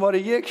داره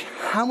شماره 1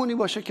 همونی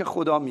باشه که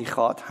خدا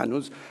میخواد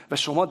هنوز و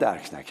شما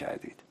درک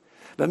نکردید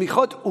و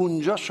میخواد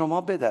اونجا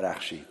شما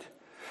بدرخشید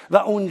و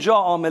اونجا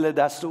عامل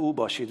دست او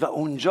باشید و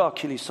اونجا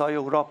کلیسای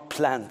او را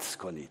پلنت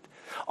کنید،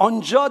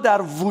 آنجا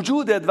در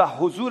وجودت و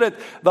حضورت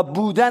و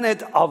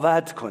بودنت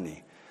آود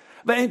کنی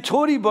و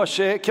اینطوری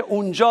باشه که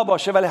اونجا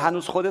باشه ولی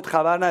هنوز خودت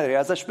خبر نداری.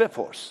 ازش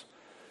بپرس.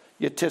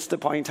 یه تست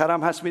پایین تر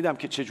هم هست میدم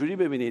که چجوری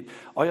ببینید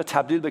آیا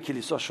تبدیل به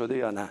کلیسا شده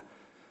یا نه.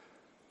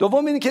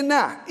 دوم اینه که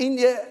نه، این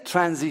یه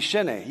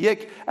ترانزیشنه،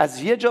 یک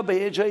از یه جا به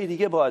یه جای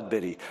دیگه باید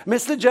بری.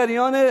 مثل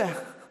جریان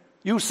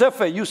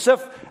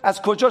یوسف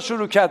از کجا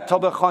شروع کرد تا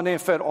به خانه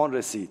فرعون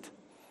رسید؟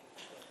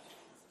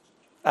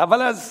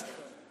 اول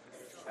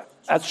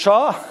از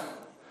شاه،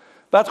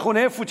 بعد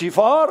خونه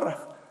فوتیفار،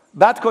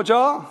 بعد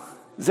کجا؟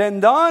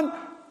 زندان،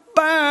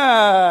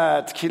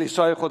 بعد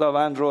کلیسای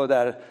خداوند رو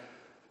در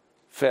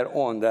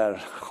فرعون، در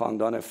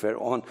خاندان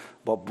فرعون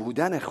با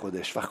بودن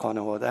خودش و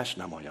خانوادهش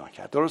نمایان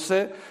کرد.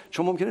 درسته؟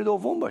 چون ممکنه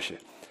دوم باشه.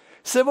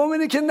 سوم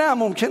اینه که نه،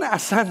 ممکنه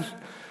اصلا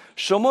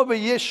شما به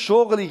یه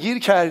شغلی گیر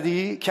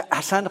کردی که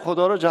اصلا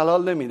خدا رو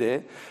جلال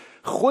نمیده،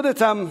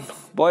 خودت هم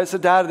باعث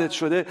دردت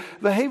شده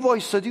و هی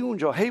وایسادی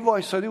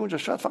اونجا،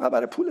 شاید فقط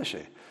برای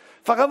پولشه،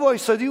 فقط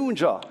وایسادی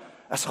اونجا.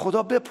 از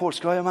خدا بپرس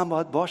که آیا من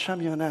باید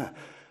باشم یا نه.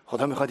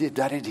 خدا میخواد یه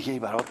در دیگه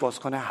برات باز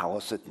کنه،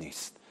 حواست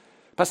نیست.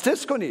 پس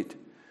تست کنید،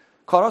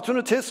 کاراتون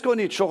رو تست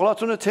کنید،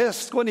 شغلاتون رو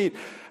تست کنید.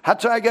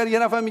 حتی اگر یه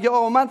نفر میگه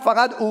آقا من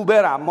فقط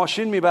اوبرم،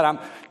 ماشین میبرم،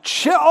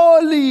 چه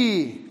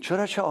عالی.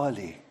 چرا چه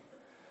عالی؟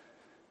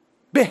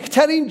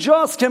 بهترین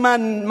جاست که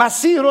من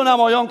مسیح رو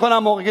نمایان کنم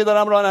موقعی که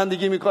دارم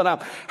رانندگی میکنم.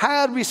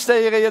 هر 20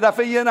 دقیقه یه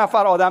دفعه یه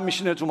نفر آدم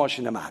میشینه تو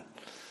ماشین من.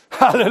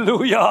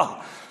 هللویا.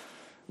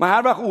 من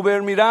هر وقت اوبر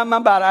میرم،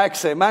 من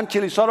برعکسه، من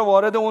کلیسا رو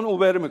وارد اون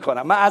اوبر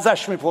میکنم. من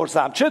ازش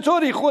میپرسم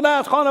چطوری،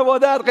 خونت،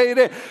 خانواده‌ات،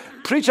 غیره.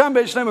 پریچم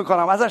بهش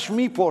نمیکنم، ازش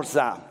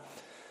میپرسم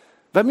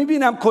و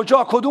میبینم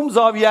کدوم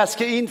زاویه است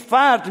که این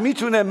فرد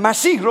میتونه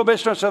مسیح رو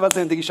بشناسه و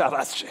زندگیش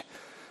عوض شه.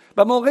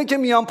 و موقعی که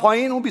میام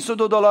پایین، اون $22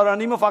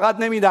 رو فقط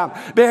نمیدم،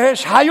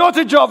 بهش حیات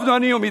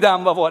جاودانی رو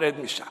میدم و وارد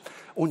میشم.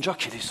 اونجا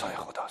کلیسای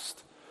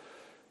خداست.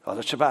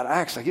 حالا چه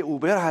برعکس، اگه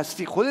اوبر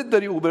هستی، خودت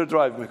داری اوبر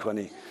درایو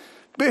میکنی،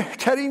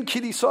 بهترین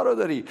کلیسا رو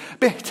داری،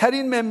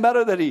 بهترین منبر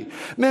رو داری.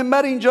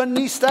 منبر اینجا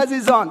نیست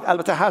عزیزان،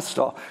 البته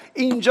هستا،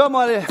 اینجا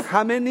مال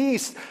همه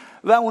نیست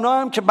و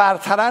اونا هم که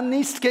برترن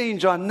نیست که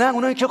اینجا، نه،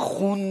 اونایی که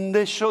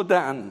خونده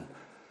شدن.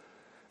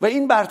 و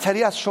این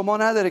برتری از شما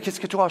نداره.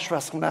 کسی که تو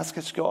آشپزخونه است،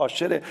 کسی که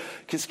عاشره،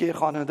 کسی که یه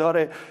خانه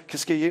داره،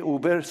 کسی که یه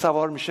اوبر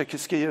سوار میشه،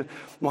 کسی که یه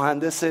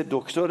مهندس،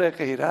 دکتر،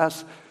 غیره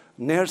است،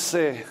 نرس.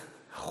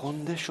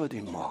 خونده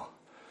شدیم ما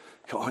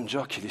که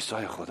آنجا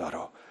کلیسای خدا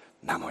رو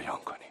نمایان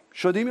کنیم.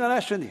 شدیم یا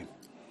نشدیم؟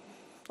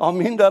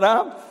 آمین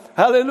دارم؟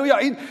 هللویا.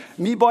 این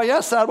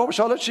میبایست در بابش.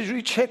 حالا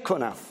چجوری چک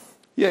کنم؟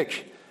 1،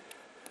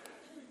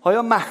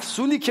 آیا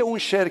محصولی که اون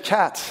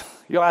شرکت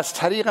یا از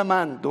طریق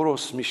من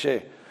درست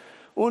میشه،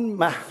 اون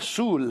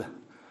محصول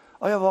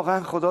آیا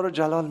واقعا خدا رو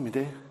جلال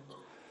میده؟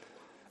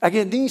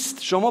 اگه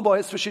نیست، شما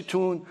باعث بشید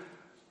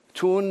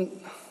تو اون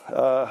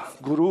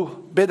گروه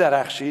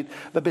بدرخشید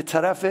و به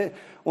طرف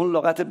اون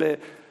لغت به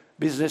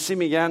بیزنسی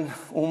میگن،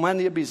 عموما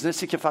یه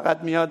بیزنسی که فقط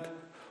میاد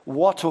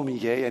واتو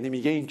میگه، یعنی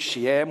میگه این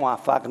چیه،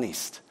 موفق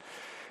نیست.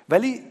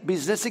 ولی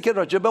بیزنسی که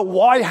راجع به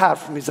وای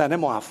حرف میزنه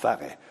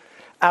موفقه.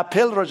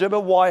 اپل راجع به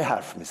وای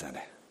حرف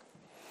میزنه،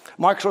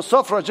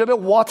 مایکروسافت راجع به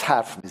وات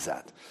حرف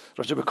میزد،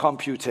 راجع به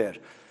کامپیوتر.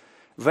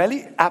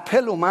 ولی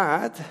اپل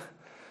اومد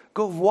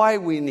گفت why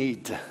we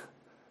need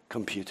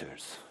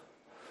computers,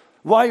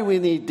 why we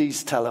need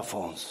these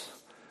telephones.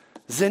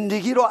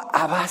 زندگی رو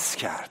عوض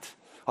کرد.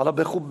 حالا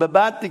به خوب به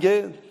بد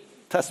دیگه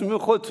تصمیم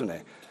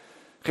خودتونه.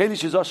 خیلی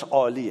چیزاش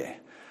عالیه.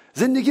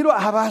 زندگی رو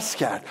عوض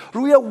کرد،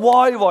 روی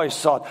وای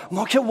وایساد.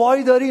 ما که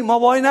وای داریم، ما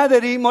وای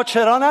نداریم. ما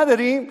چرا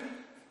نداریم؟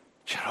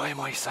 چرای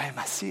ما عیسی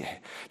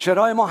مسیحه،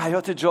 چرای ما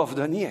حیات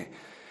جاودانیه.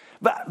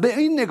 و به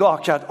این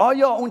نگاه کرد،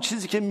 آیا اون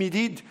چیزی که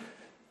میدید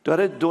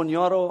داره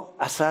دنیا رو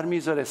اثر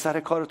میذاره، سر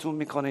کارتون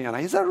میکنه یا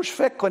نه؟ یه ذره روش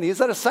فکر کنی. یه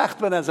ذره سخت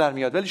به نظر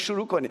میاد ولی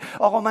شروع کنی.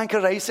 آقا من که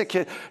رئیس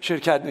که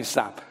شرکت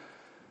نیستم.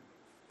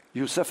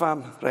 یوسف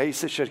هم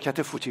رئیس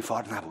شرکت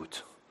فوتیفار نبود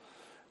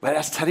ولی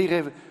از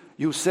طریق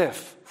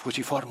یوسف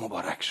فوتیفار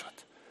مبارک شد.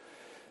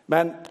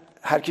 من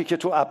هر کی که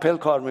تو اپل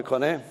کار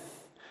میکنه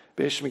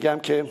بهش میگم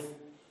که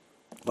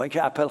با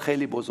اینکه اپل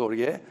خیلی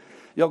بزرگه،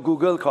 یا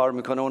گوگل کار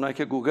میکنه، اونایی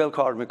که گوگل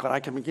کار میکنن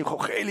که میگین خب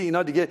خیلی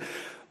اینا دیگه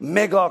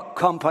مگا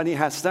کمپانی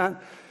هستن،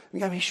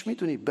 میگم هیچ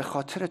میدونی به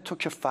خاطر تو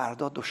که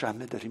فردا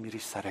دوشنبه داری میری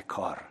سر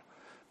کار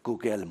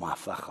گوگل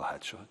موفق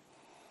خواهد شد.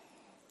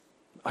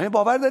 آیا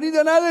باور دارید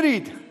یا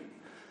ندارید؟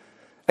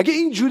 اگه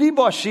اینجوری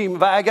باشیم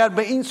و اگر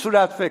به این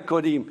صورت فکر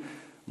کنیم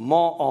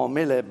ما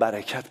عامل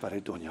برکت برای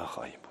دنیا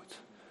خواهیم بود.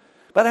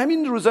 برای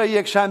همین روزای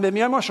یک شنبه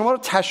میایم ما شما رو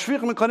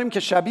تشویق میکنیم که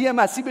شبیه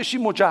مسیح بشی،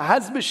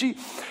 مجهز بشی.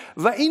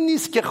 و این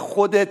نیست که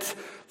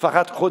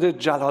فقط خودت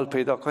جلال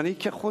پیدا کنی،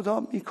 که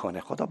خدا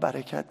میکنه، خدا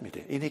برکت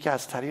میده. اینه که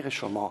از طریق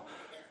شما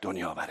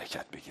دنیا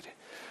برکت بگیره.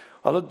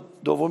 حالا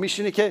دومیش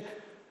اینه که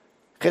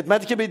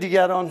خدمتی که به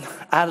دیگران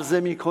عرضه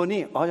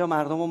میکنی آیا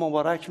مردم رو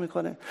مبارک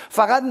میکنه؟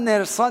 فقط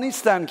نرسا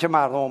نیستن که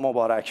مردم رو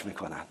مبارک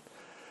میکنن.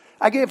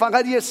 اگه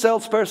فقط یه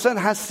سیلز پرسن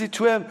هستی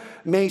توی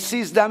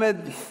میسیز،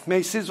 دم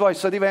میسیز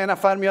وایسادی و یه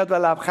نفر میاد و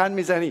لبخند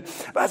میزنی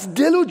و از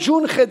دل و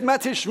جون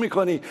خدمتش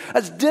میکنی،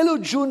 از دل و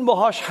جون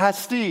باهاش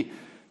هستی،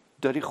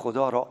 داری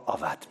خدا رو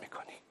عوض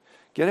میکنی.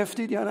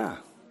 گرفتید یا نه؟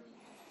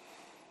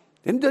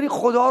 یعنی داری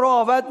خدا رو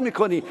عوض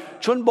میکنی،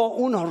 چون با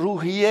اون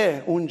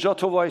روحیه اونجا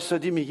تو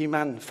وایسادی میگی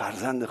من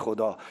فرزند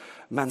خدا،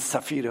 من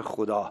سفیر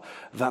خدا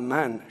و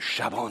من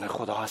شبان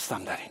خدا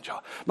هستم در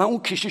اینجا. من اون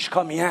کشیش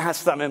کامیه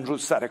هستم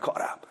امروز سر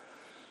کارم.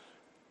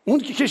 اون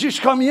که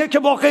کشیش کامیه که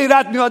با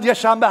غیرت میاد یه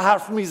شنبه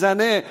حرف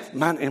میزنه،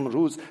 من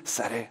امروز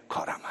سر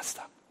کارم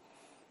هستم.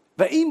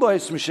 و این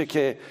باعث میشه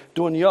که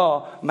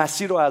دنیا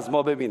مسیر رو از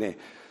ما ببینه.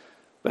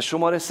 و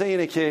شماره 3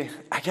 اینه که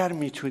اگر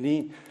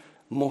میتونی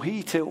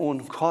محیط اون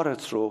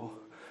کارت رو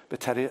به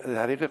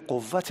طریق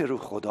قوت روح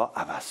خدا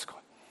عوض کن.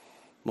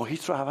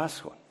 محیط رو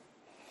عوض کن.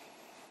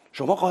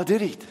 شما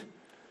قادرید.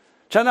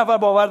 چند نفر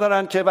باور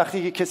دارن که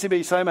وقتی کسی به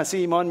عیسی مسیح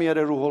ایمان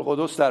میاره روح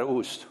القدس در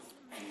اوست؟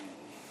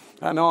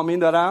 همه آمین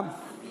دارم؟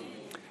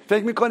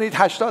 فکر میکنید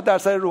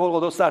 80% روح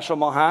القدس در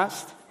شما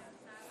هست؟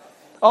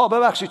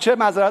 ببخشید چه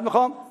معذرت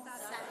میخوام؟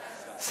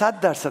 100%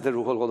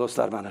 روح القدس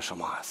در من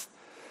شما هست.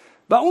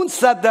 و اون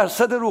 100%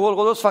 روح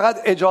القدس فقط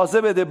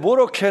اجازه بده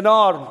برو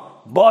کنار،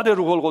 باد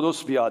روح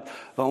القدس بیاد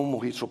و اون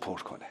محیط رو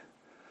پر کنه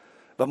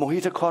و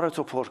محیط کارت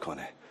رو پر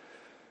کنه،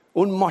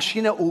 اون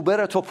ماشین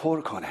اوبرت رو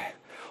پر کنه،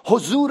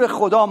 حضور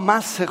خدا،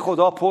 مسح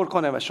خدا پر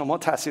کنه و شما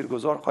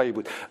تاثیرگذار خواهی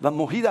بود و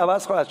محیط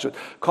عوض خواهد شد.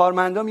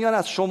 کارمندا میان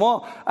از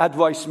شما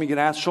ادوایس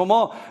میگیرن، از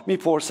شما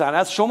میپرسن،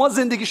 از شما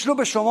زندگیش رو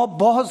به شما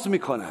باز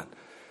میکنن.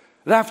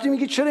 رفتی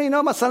میگی چرا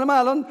اینا، مثلا من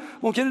الان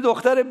ممکنه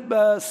دختر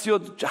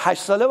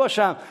 38 ساله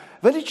باشم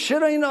ولی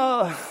چرا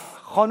اینا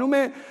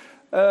خانوم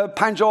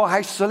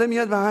 58 ساله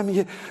میاد به من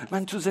میگه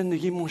من تو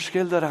زندگی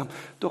مشکل دارم،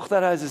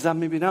 دختر عزیزم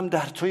میبینم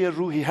در توی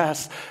روحی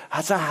هست،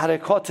 اصلا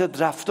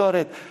حرکاتت،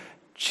 رفتارت،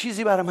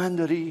 چیزی برای من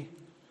داری؟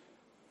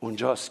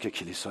 اونجاست که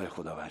کلیسای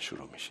خداوند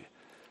شروع میشه.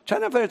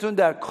 چند نفرتون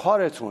در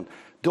کارتون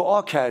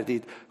دعا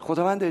کردید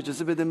خداوند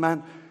اجازه بده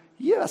من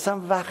یه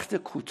اصلا وقت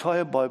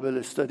کوتاه بایبل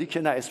استادی،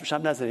 که نه اسمش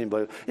هم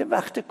نذارین یه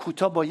وقت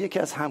کوتاه با یکی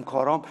از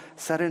همکارام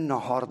سر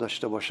نهار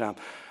داشته باشم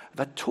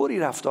و طوری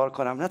رفتار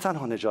کنم نه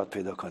تنها نجات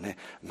پیدا کنه،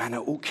 من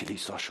او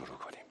کلیسا شروع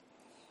کنیم.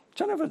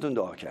 چند نفرتون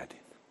دعا کردین؟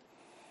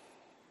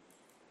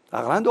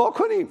 اقلا دعا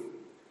کنیم.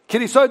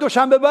 کلیسای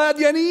دوشنبه بعد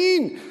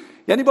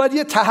یعنی باید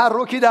یه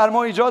تحرکی در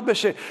ما ایجاد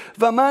بشه.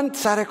 و من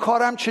سر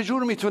کارم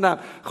چجور میتونم،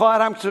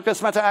 خواهرم تو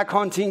قسمت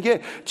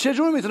اکانتینگه،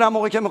 چجور میتونم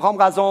موقعی که میخوام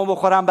غذامو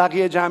بخورم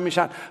بقیه جمع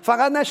میشن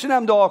فقط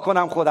نشینم دعا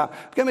کنم خودم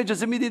بگم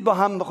اجازه میدید با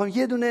هم بخوریم،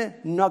 یه دونه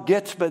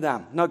ناگت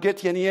بدم.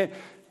 ناگت یعنی یه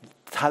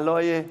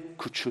طلای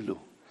کوچولو،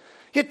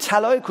 یه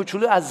طلای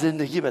کوچولو از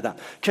زندگی بدم.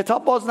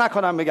 کتاب باز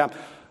نکنم بگم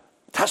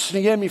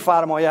تشنیه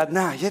میفرماید،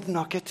 نه، یه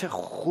ناگت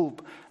خوب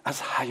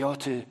از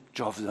حیات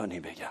جاودانی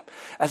بگم،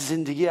 از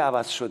زندگی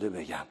عوض شده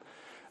بگم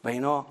و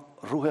اینا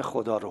روح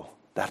خدا رو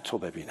در تو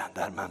ببینن،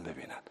 در من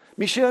ببینن.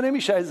 میشه یا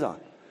نمیشه عزیزان؟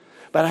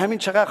 برای همین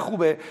چقدر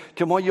خوبه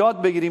که ما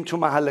یاد بگیریم تو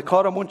محل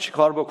کارمون چی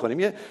کار بکنیم.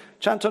 یه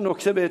چند تا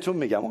نکته بهتون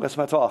میگم اون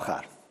قسمت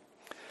آخر.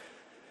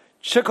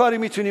 چه کاری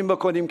میتونیم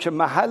بکنیم که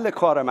محل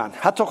کار من،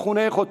 حتی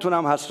خونه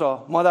خودتونم هست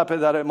را،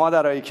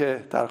 مادرایی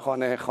که در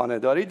خانه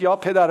دارید یا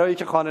پدرایی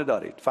که خانه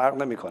دارید،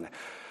 فرق نمیکنه.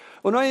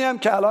 اونایی هم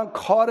که الان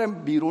کار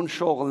بیرون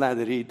شغل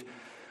ندارید،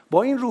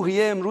 با این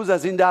روحیه امروز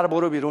از این در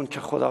برو بیرون که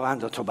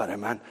خداوند تو برای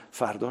من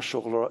فردا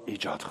شغل رو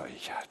ایجاد خواهی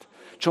کرد.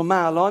 چون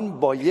من الان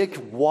با یک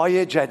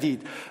وای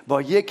جدید،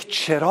 با یک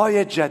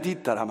چرای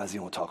جدید دارم از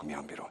این اتاق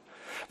میام بیرون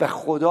و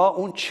خدا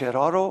اون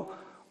چرا رو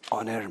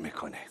آنر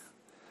میکنه.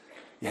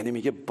 یعنی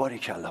میگه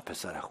باریکلا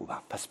پسر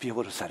خوبم، پس بیا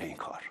برو سر این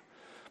کار،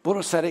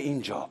 برو سر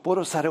اینجا،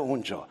 برو سر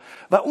اونجا.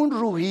 و اون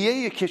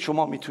روحیه‌ای که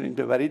شما میتونید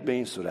ببرید به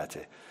این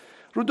صورته.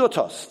 رو دو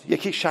تاست،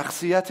 یکی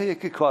شخصیت،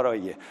 یکی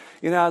کاراییه.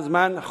 این از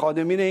من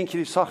خادمین این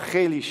کلیسا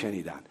خیلی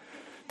شنیدن.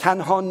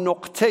 تنها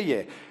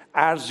نقطه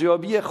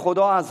ارزیابی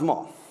خدا از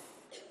ما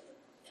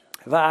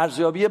و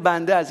ارزیابی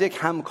بنده از یک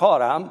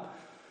همکارم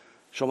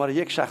شماره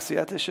 1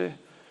 شخصیتشه،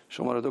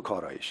 شماره 2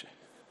 کاراییشه.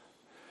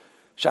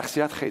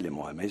 شخصیت خیلی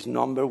مهمه.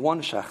 نمبر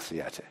 1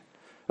 شخصیته.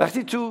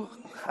 وقتی تو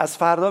از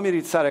فردا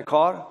میرید سر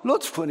کار،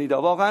 لطف کنید،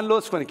 واقعا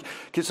لطف کنید.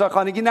 کیسه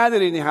خانگی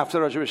ندارید این هفته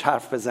راجبش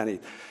حرف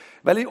بزنید،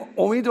 ولی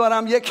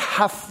امیدوارم یک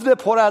هفته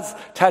پر از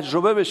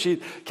تجربه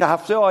بشید که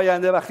هفته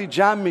آینده وقتی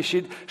جمع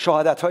میشید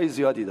شهادت‌های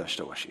زیادی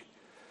داشته باشید.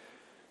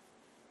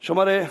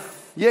 شماره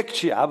 1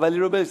 چیه؟ اولی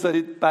رو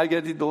بذارید،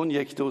 برگردید به اون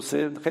 1 2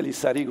 3. خیلی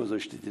سریع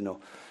گذاشتید اینو،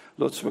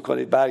 لطف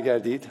میکنید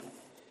برگردید.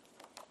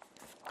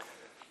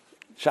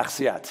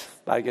 شخصیت،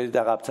 برگردید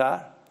عقب‌تر،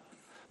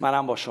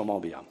 منم با شما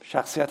بیام.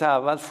 شخصیت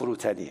اول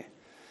فروتنیه.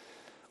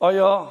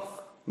 آیا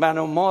من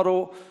و ما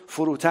رو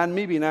فروتن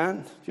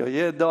میبینن یا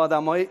یه عده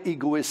آدمای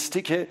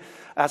ایگوئیستیک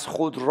از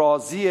خود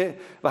راضیه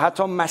و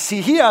حتی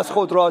مسیحی از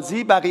خود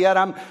راضی، بقیه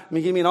هم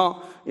میگیم اینا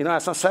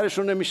اصلا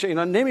سرشون نمیشه،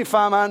 اینا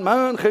نمیفهمن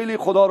من خیلی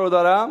خدا رو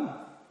دارم.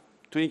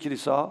 تو این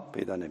کلیسا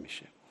پیدا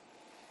نمیشه.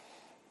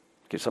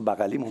 کلیسا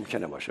بغلی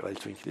ممکنه باشه ولی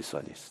تو این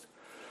کلیسا نیست.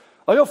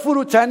 آیا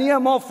فروتنی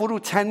ما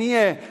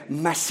فروتنی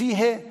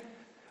مسیح؟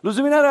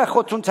 لزومی نداره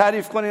خودتون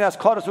تعریف کنید، از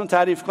کارتون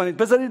تعریف کنید،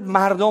 بذارید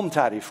مردم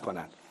تعریف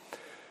کنن.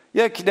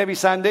 یک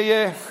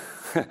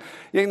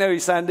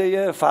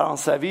نویسنده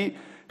فرانسوی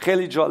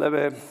خیلی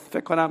جالبه،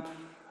 فکر کنم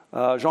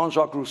ژان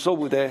ژاک روسو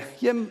بوده،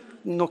 یه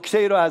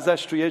نکته رو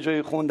ازش توی یه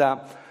جایی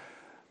خوندم.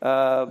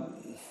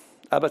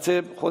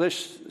 البته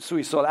خودش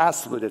سوئیس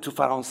الاصل بوده، تو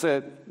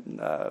فرانسه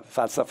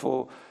فلسفه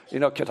و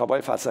اینا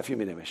کتابای فلسفی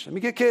می نوشته.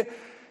 میگه که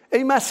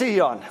ای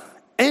مسیحیان،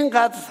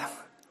 اینقدر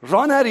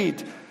راه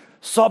نرید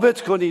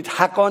ثابت کنید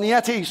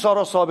حقانیت عیسی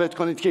را ثابت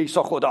کنید که عیسی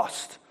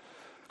خداست.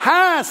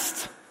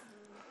 هست،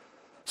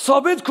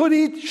 ثابت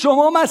کنید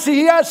شما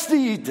مسیحی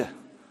هستید.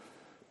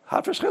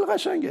 حرفش خیلی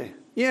قشنگه.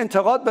 این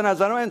انتقاد به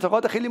نظر من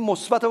انتقاد خیلی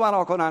مثبت و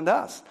بنا کننده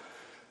است.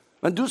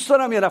 من دوست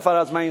دارم یه نفر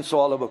از من این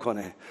سوالو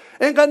بکنه.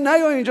 اینقدر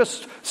نیا اینجا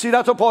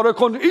سیرت رو پاره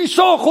کن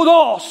عیسی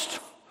خداست.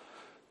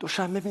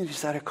 دوشنبه میری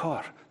سر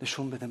کار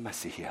نشون بده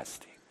مسیحی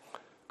هستی.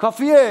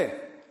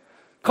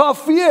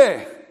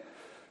 کافیه.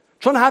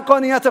 چون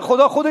حقانیت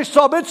خدا خودش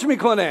ثابت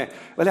میکنه،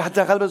 ولی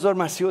حداقل بذار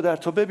مسیحو در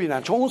تو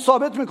ببینن، چون اون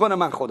ثابت میکنه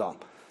من خدام.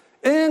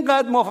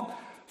 اینقدر ما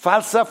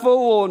فلسفه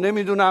و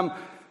نمیدونم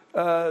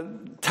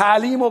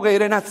تعلیم و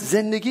غیره، نه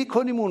زندگی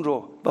کنیم اون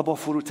رو. و با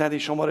فروتنی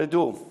شماره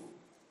 2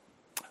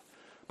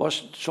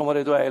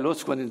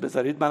 لطف کنید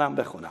بذارید منم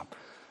بخونم.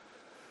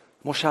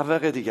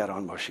 مشوق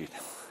دیگران باشید.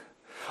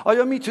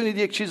 آیا میتونید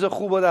یک چیز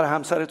خوب رو در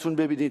همسرتون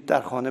ببینید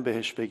در خانه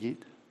بهش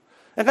بگید؟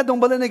 اینقدر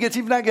دنبال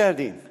نگاتیو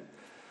نگردین.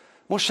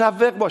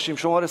 مشوق باشیم.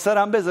 شماره 3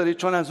 هم بذارید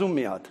چون از اون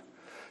میاد،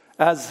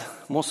 از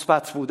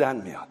مثبت بودن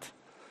میاد.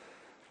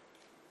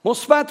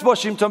 مثبت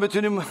باشیم تا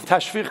بتونیم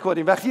تشویق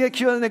کنیم. وقتی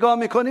یکی رو نگاه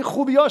میکنی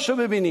خوبیاشو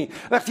ببینی،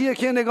 وقتی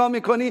یکی رو نگاه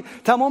میکنی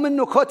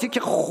تمام نکاتی که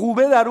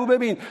خوبه در او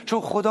ببین،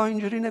 چون خدا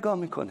اینجوری نگاه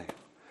میکنه.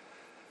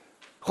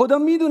 خدا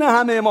میدونه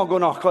همه ما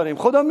گناهکاریم،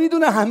 خدا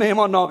میدونه همه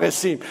ما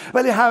ناقصیم،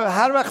 ولی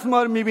هر وقت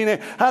ما رو میبینه،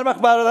 هر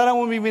وقت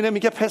برادرمو میبینه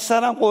میگه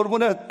پسرم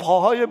قربون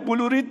پاهای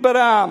بلوریت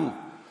برم.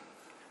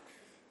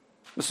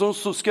 مثل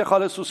اون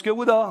خاله سوسکه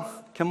بودا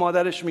که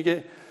مادرش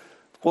میگه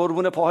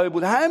قربون پاهای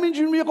بود،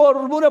 همینجور میگه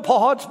قربون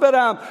پاهات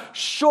برم،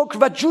 شکر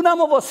و جونم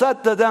رو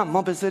واسط دادم.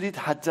 ما بذارید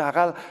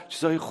حداقل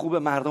چیزای خوب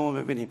مردم رو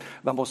ببینیم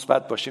و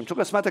مثبت باشیم. تو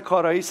قسمت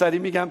کارایی سری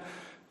میگم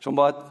چون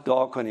باید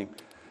دعا کنیم.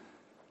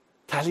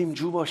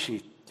 تعلیمجو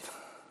باشید،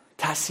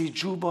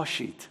 تحصیلجو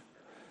باشید.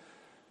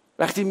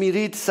 وقتی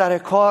میرید سر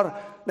کار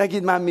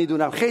نگید من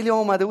میدونم. خیلی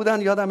اومده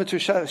بودن، یادمه تو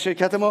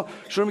شرکت ما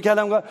شروع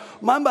میکردم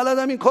من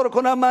بلدم این کارو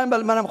کنم،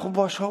 منم خوب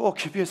باشه،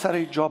 اوکی بیا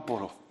سر جاب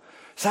برو.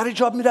 سر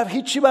جاب میرفت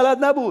هیچی بلد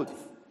نبود.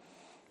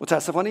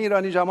 متاسفانه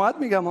ایرانی جماعت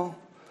میگم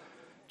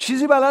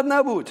چیزی بلد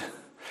نبود،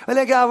 ولی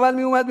اگه اول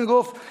میومد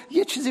میگفت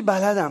یه چیزی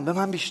بلدم به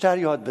من بیشتر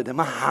یاد بده،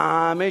 من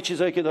همه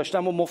چیزایی که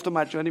داشتم و مفت و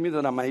مجانی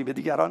میدونم، من به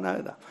دیگران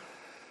ندادم.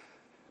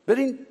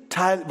 برین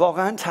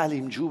واقعا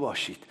تعلیمجو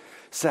باشید.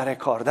 سر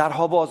کار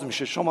درها باز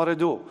میشه. شماره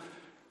 2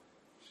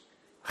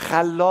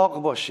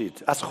 خلاق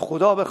باشید. از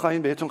خدا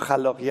بخواید بهتون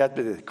خلاقیت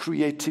بده،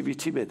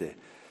 کریتیویتی بده.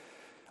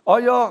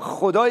 آیا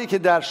خدایی که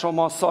در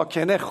شما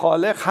ساکنه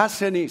خالق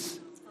هست یا نیست؟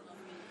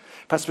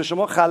 پس به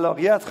شما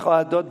خلاقیت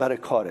خواهد داد برای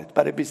کارت،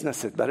 برای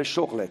بیزنست، برای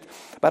شغلت،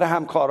 برای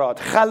همکارات.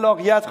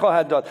 خلاقیت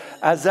خواهد داد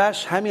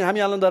ازش. همین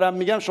الان دارم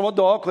میگم شما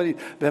دعا کنید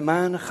به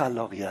من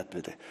خلاقیت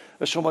بده.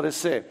 و شماره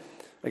 3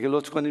 اگه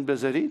لطف کنید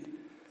بذارید،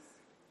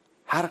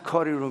 هر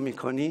کاری رو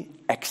میکنی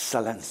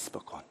اکسلنس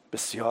بکن.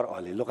 بسیار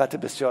عالی. لغت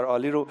بسیار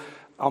عالی رو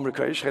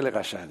آمریکاییش خیلی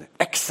قشنگه.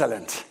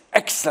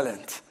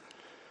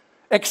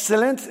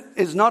 Excellent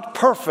is not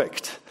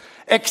perfect.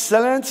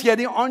 Excellent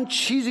یعنی آن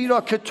چیزی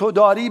را که تو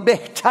داری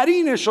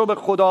بهترینش رو به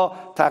خدا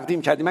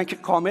تقدیم کردی. من که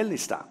کامل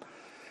نیستم،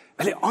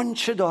 ولی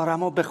آنچه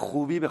دارم و به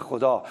خوبی به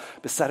خدا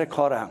به سر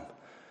کارم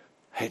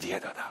هدیه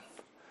دادم.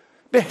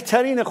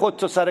 بهترین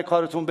خودتو سر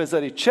کارتون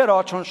بذارید.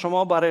 چرا؟ چون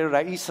شما برای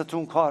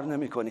رئیستون کار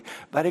نمی کنی.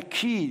 برای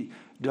کی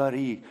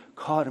داری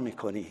کار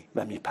میکنی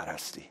و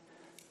میپرستی؟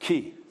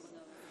 کی؟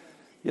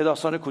 یه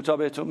داستان کوتاه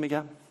بهتون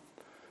میگم.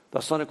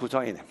 داستان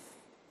کوتاه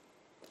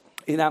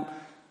اینم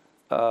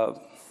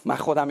من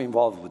خودم این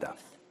واو بودم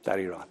در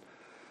ایران.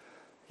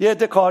 یه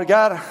عده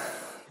کارگر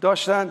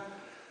داشتن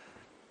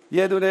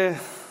یه دونه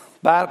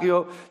برقی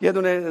و یه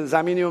دونه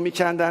زمینی رو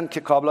میکندن که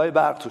کابلای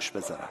برق توش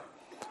بذارن.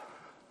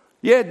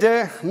 یه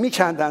عده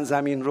میکندن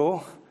زمین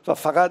رو و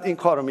فقط این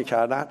کار رو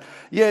میکردن،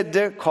 یه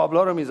عده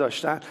کابلا رو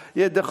میذاشتن،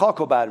 یه عده خاک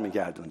رو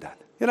برمیگردوندن.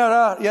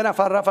 یه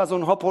نفر رفت از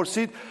اونها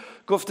پرسید،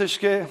 گفتش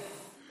که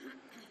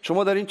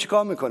شما دارین چی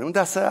کار میکنین؟ اون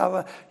دسته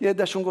اول یه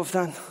عدهشون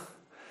گفتن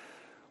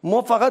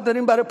ما فقط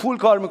داریم برای پول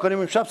کار میکنیم،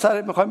 امشب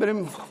سر میخوایم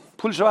بریم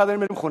پولشو برداریم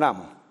بریم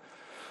خونمون.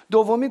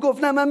 دومی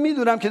گفت نه من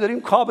میدونم که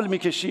داریم کابل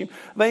میکشیم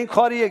و این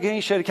کاریه که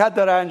این شرکت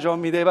داره انجام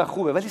میده و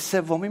خوبه. ولی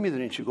سومی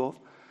میدونین چی گفت؟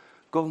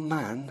 گفت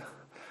من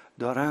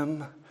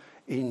دارم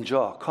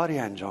اینجا کاری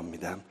انجام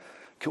میدم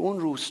که اون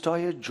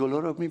روستای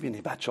جلو رو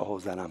میبینی بچه‌ها و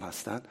زنم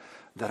هستن،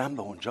 دارم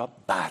به اونجا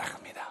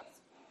برق میدم.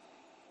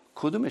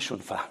 کدومشون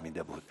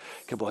فهمیده بود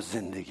که با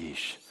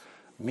زندگیش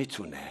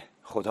میتونه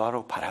خدا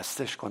رو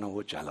پرستش کنه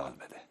و جلال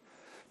بده؟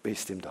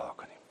 بایستیم دعا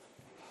کنیم.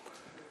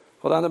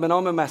 خداوند به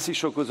نام مسیح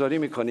شکرگزاری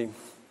میکنیم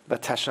و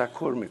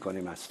تشکر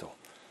میکنیم از تو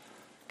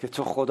که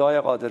تو خدای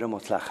قادر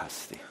مطلق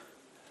هستی.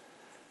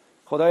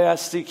 خدای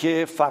هستی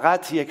که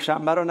فقط یک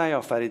شنبه رو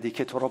نیافریدی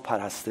که تو رو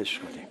پرستش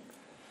کنیم.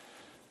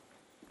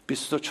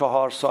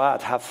 24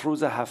 ساعت 7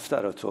 روز هفته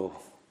رو تو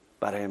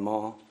برای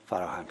ما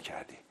فراهم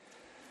کردی.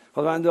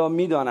 خداوند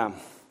میدانم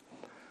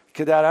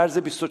که در عرض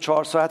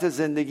 24 ساعت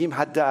زندگیم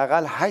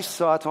حداقل 8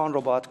 ساعت آن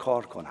رو باید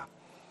کار کنم.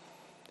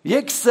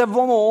 1/3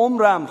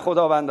 عمرم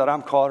خداوند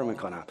دارم کار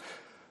میکنم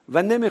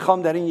و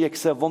نمیخوام در این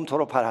 1/3 تو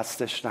رو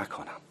پرستش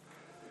نکنم.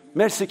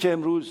 مرسی که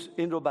امروز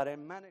این رو برای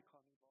من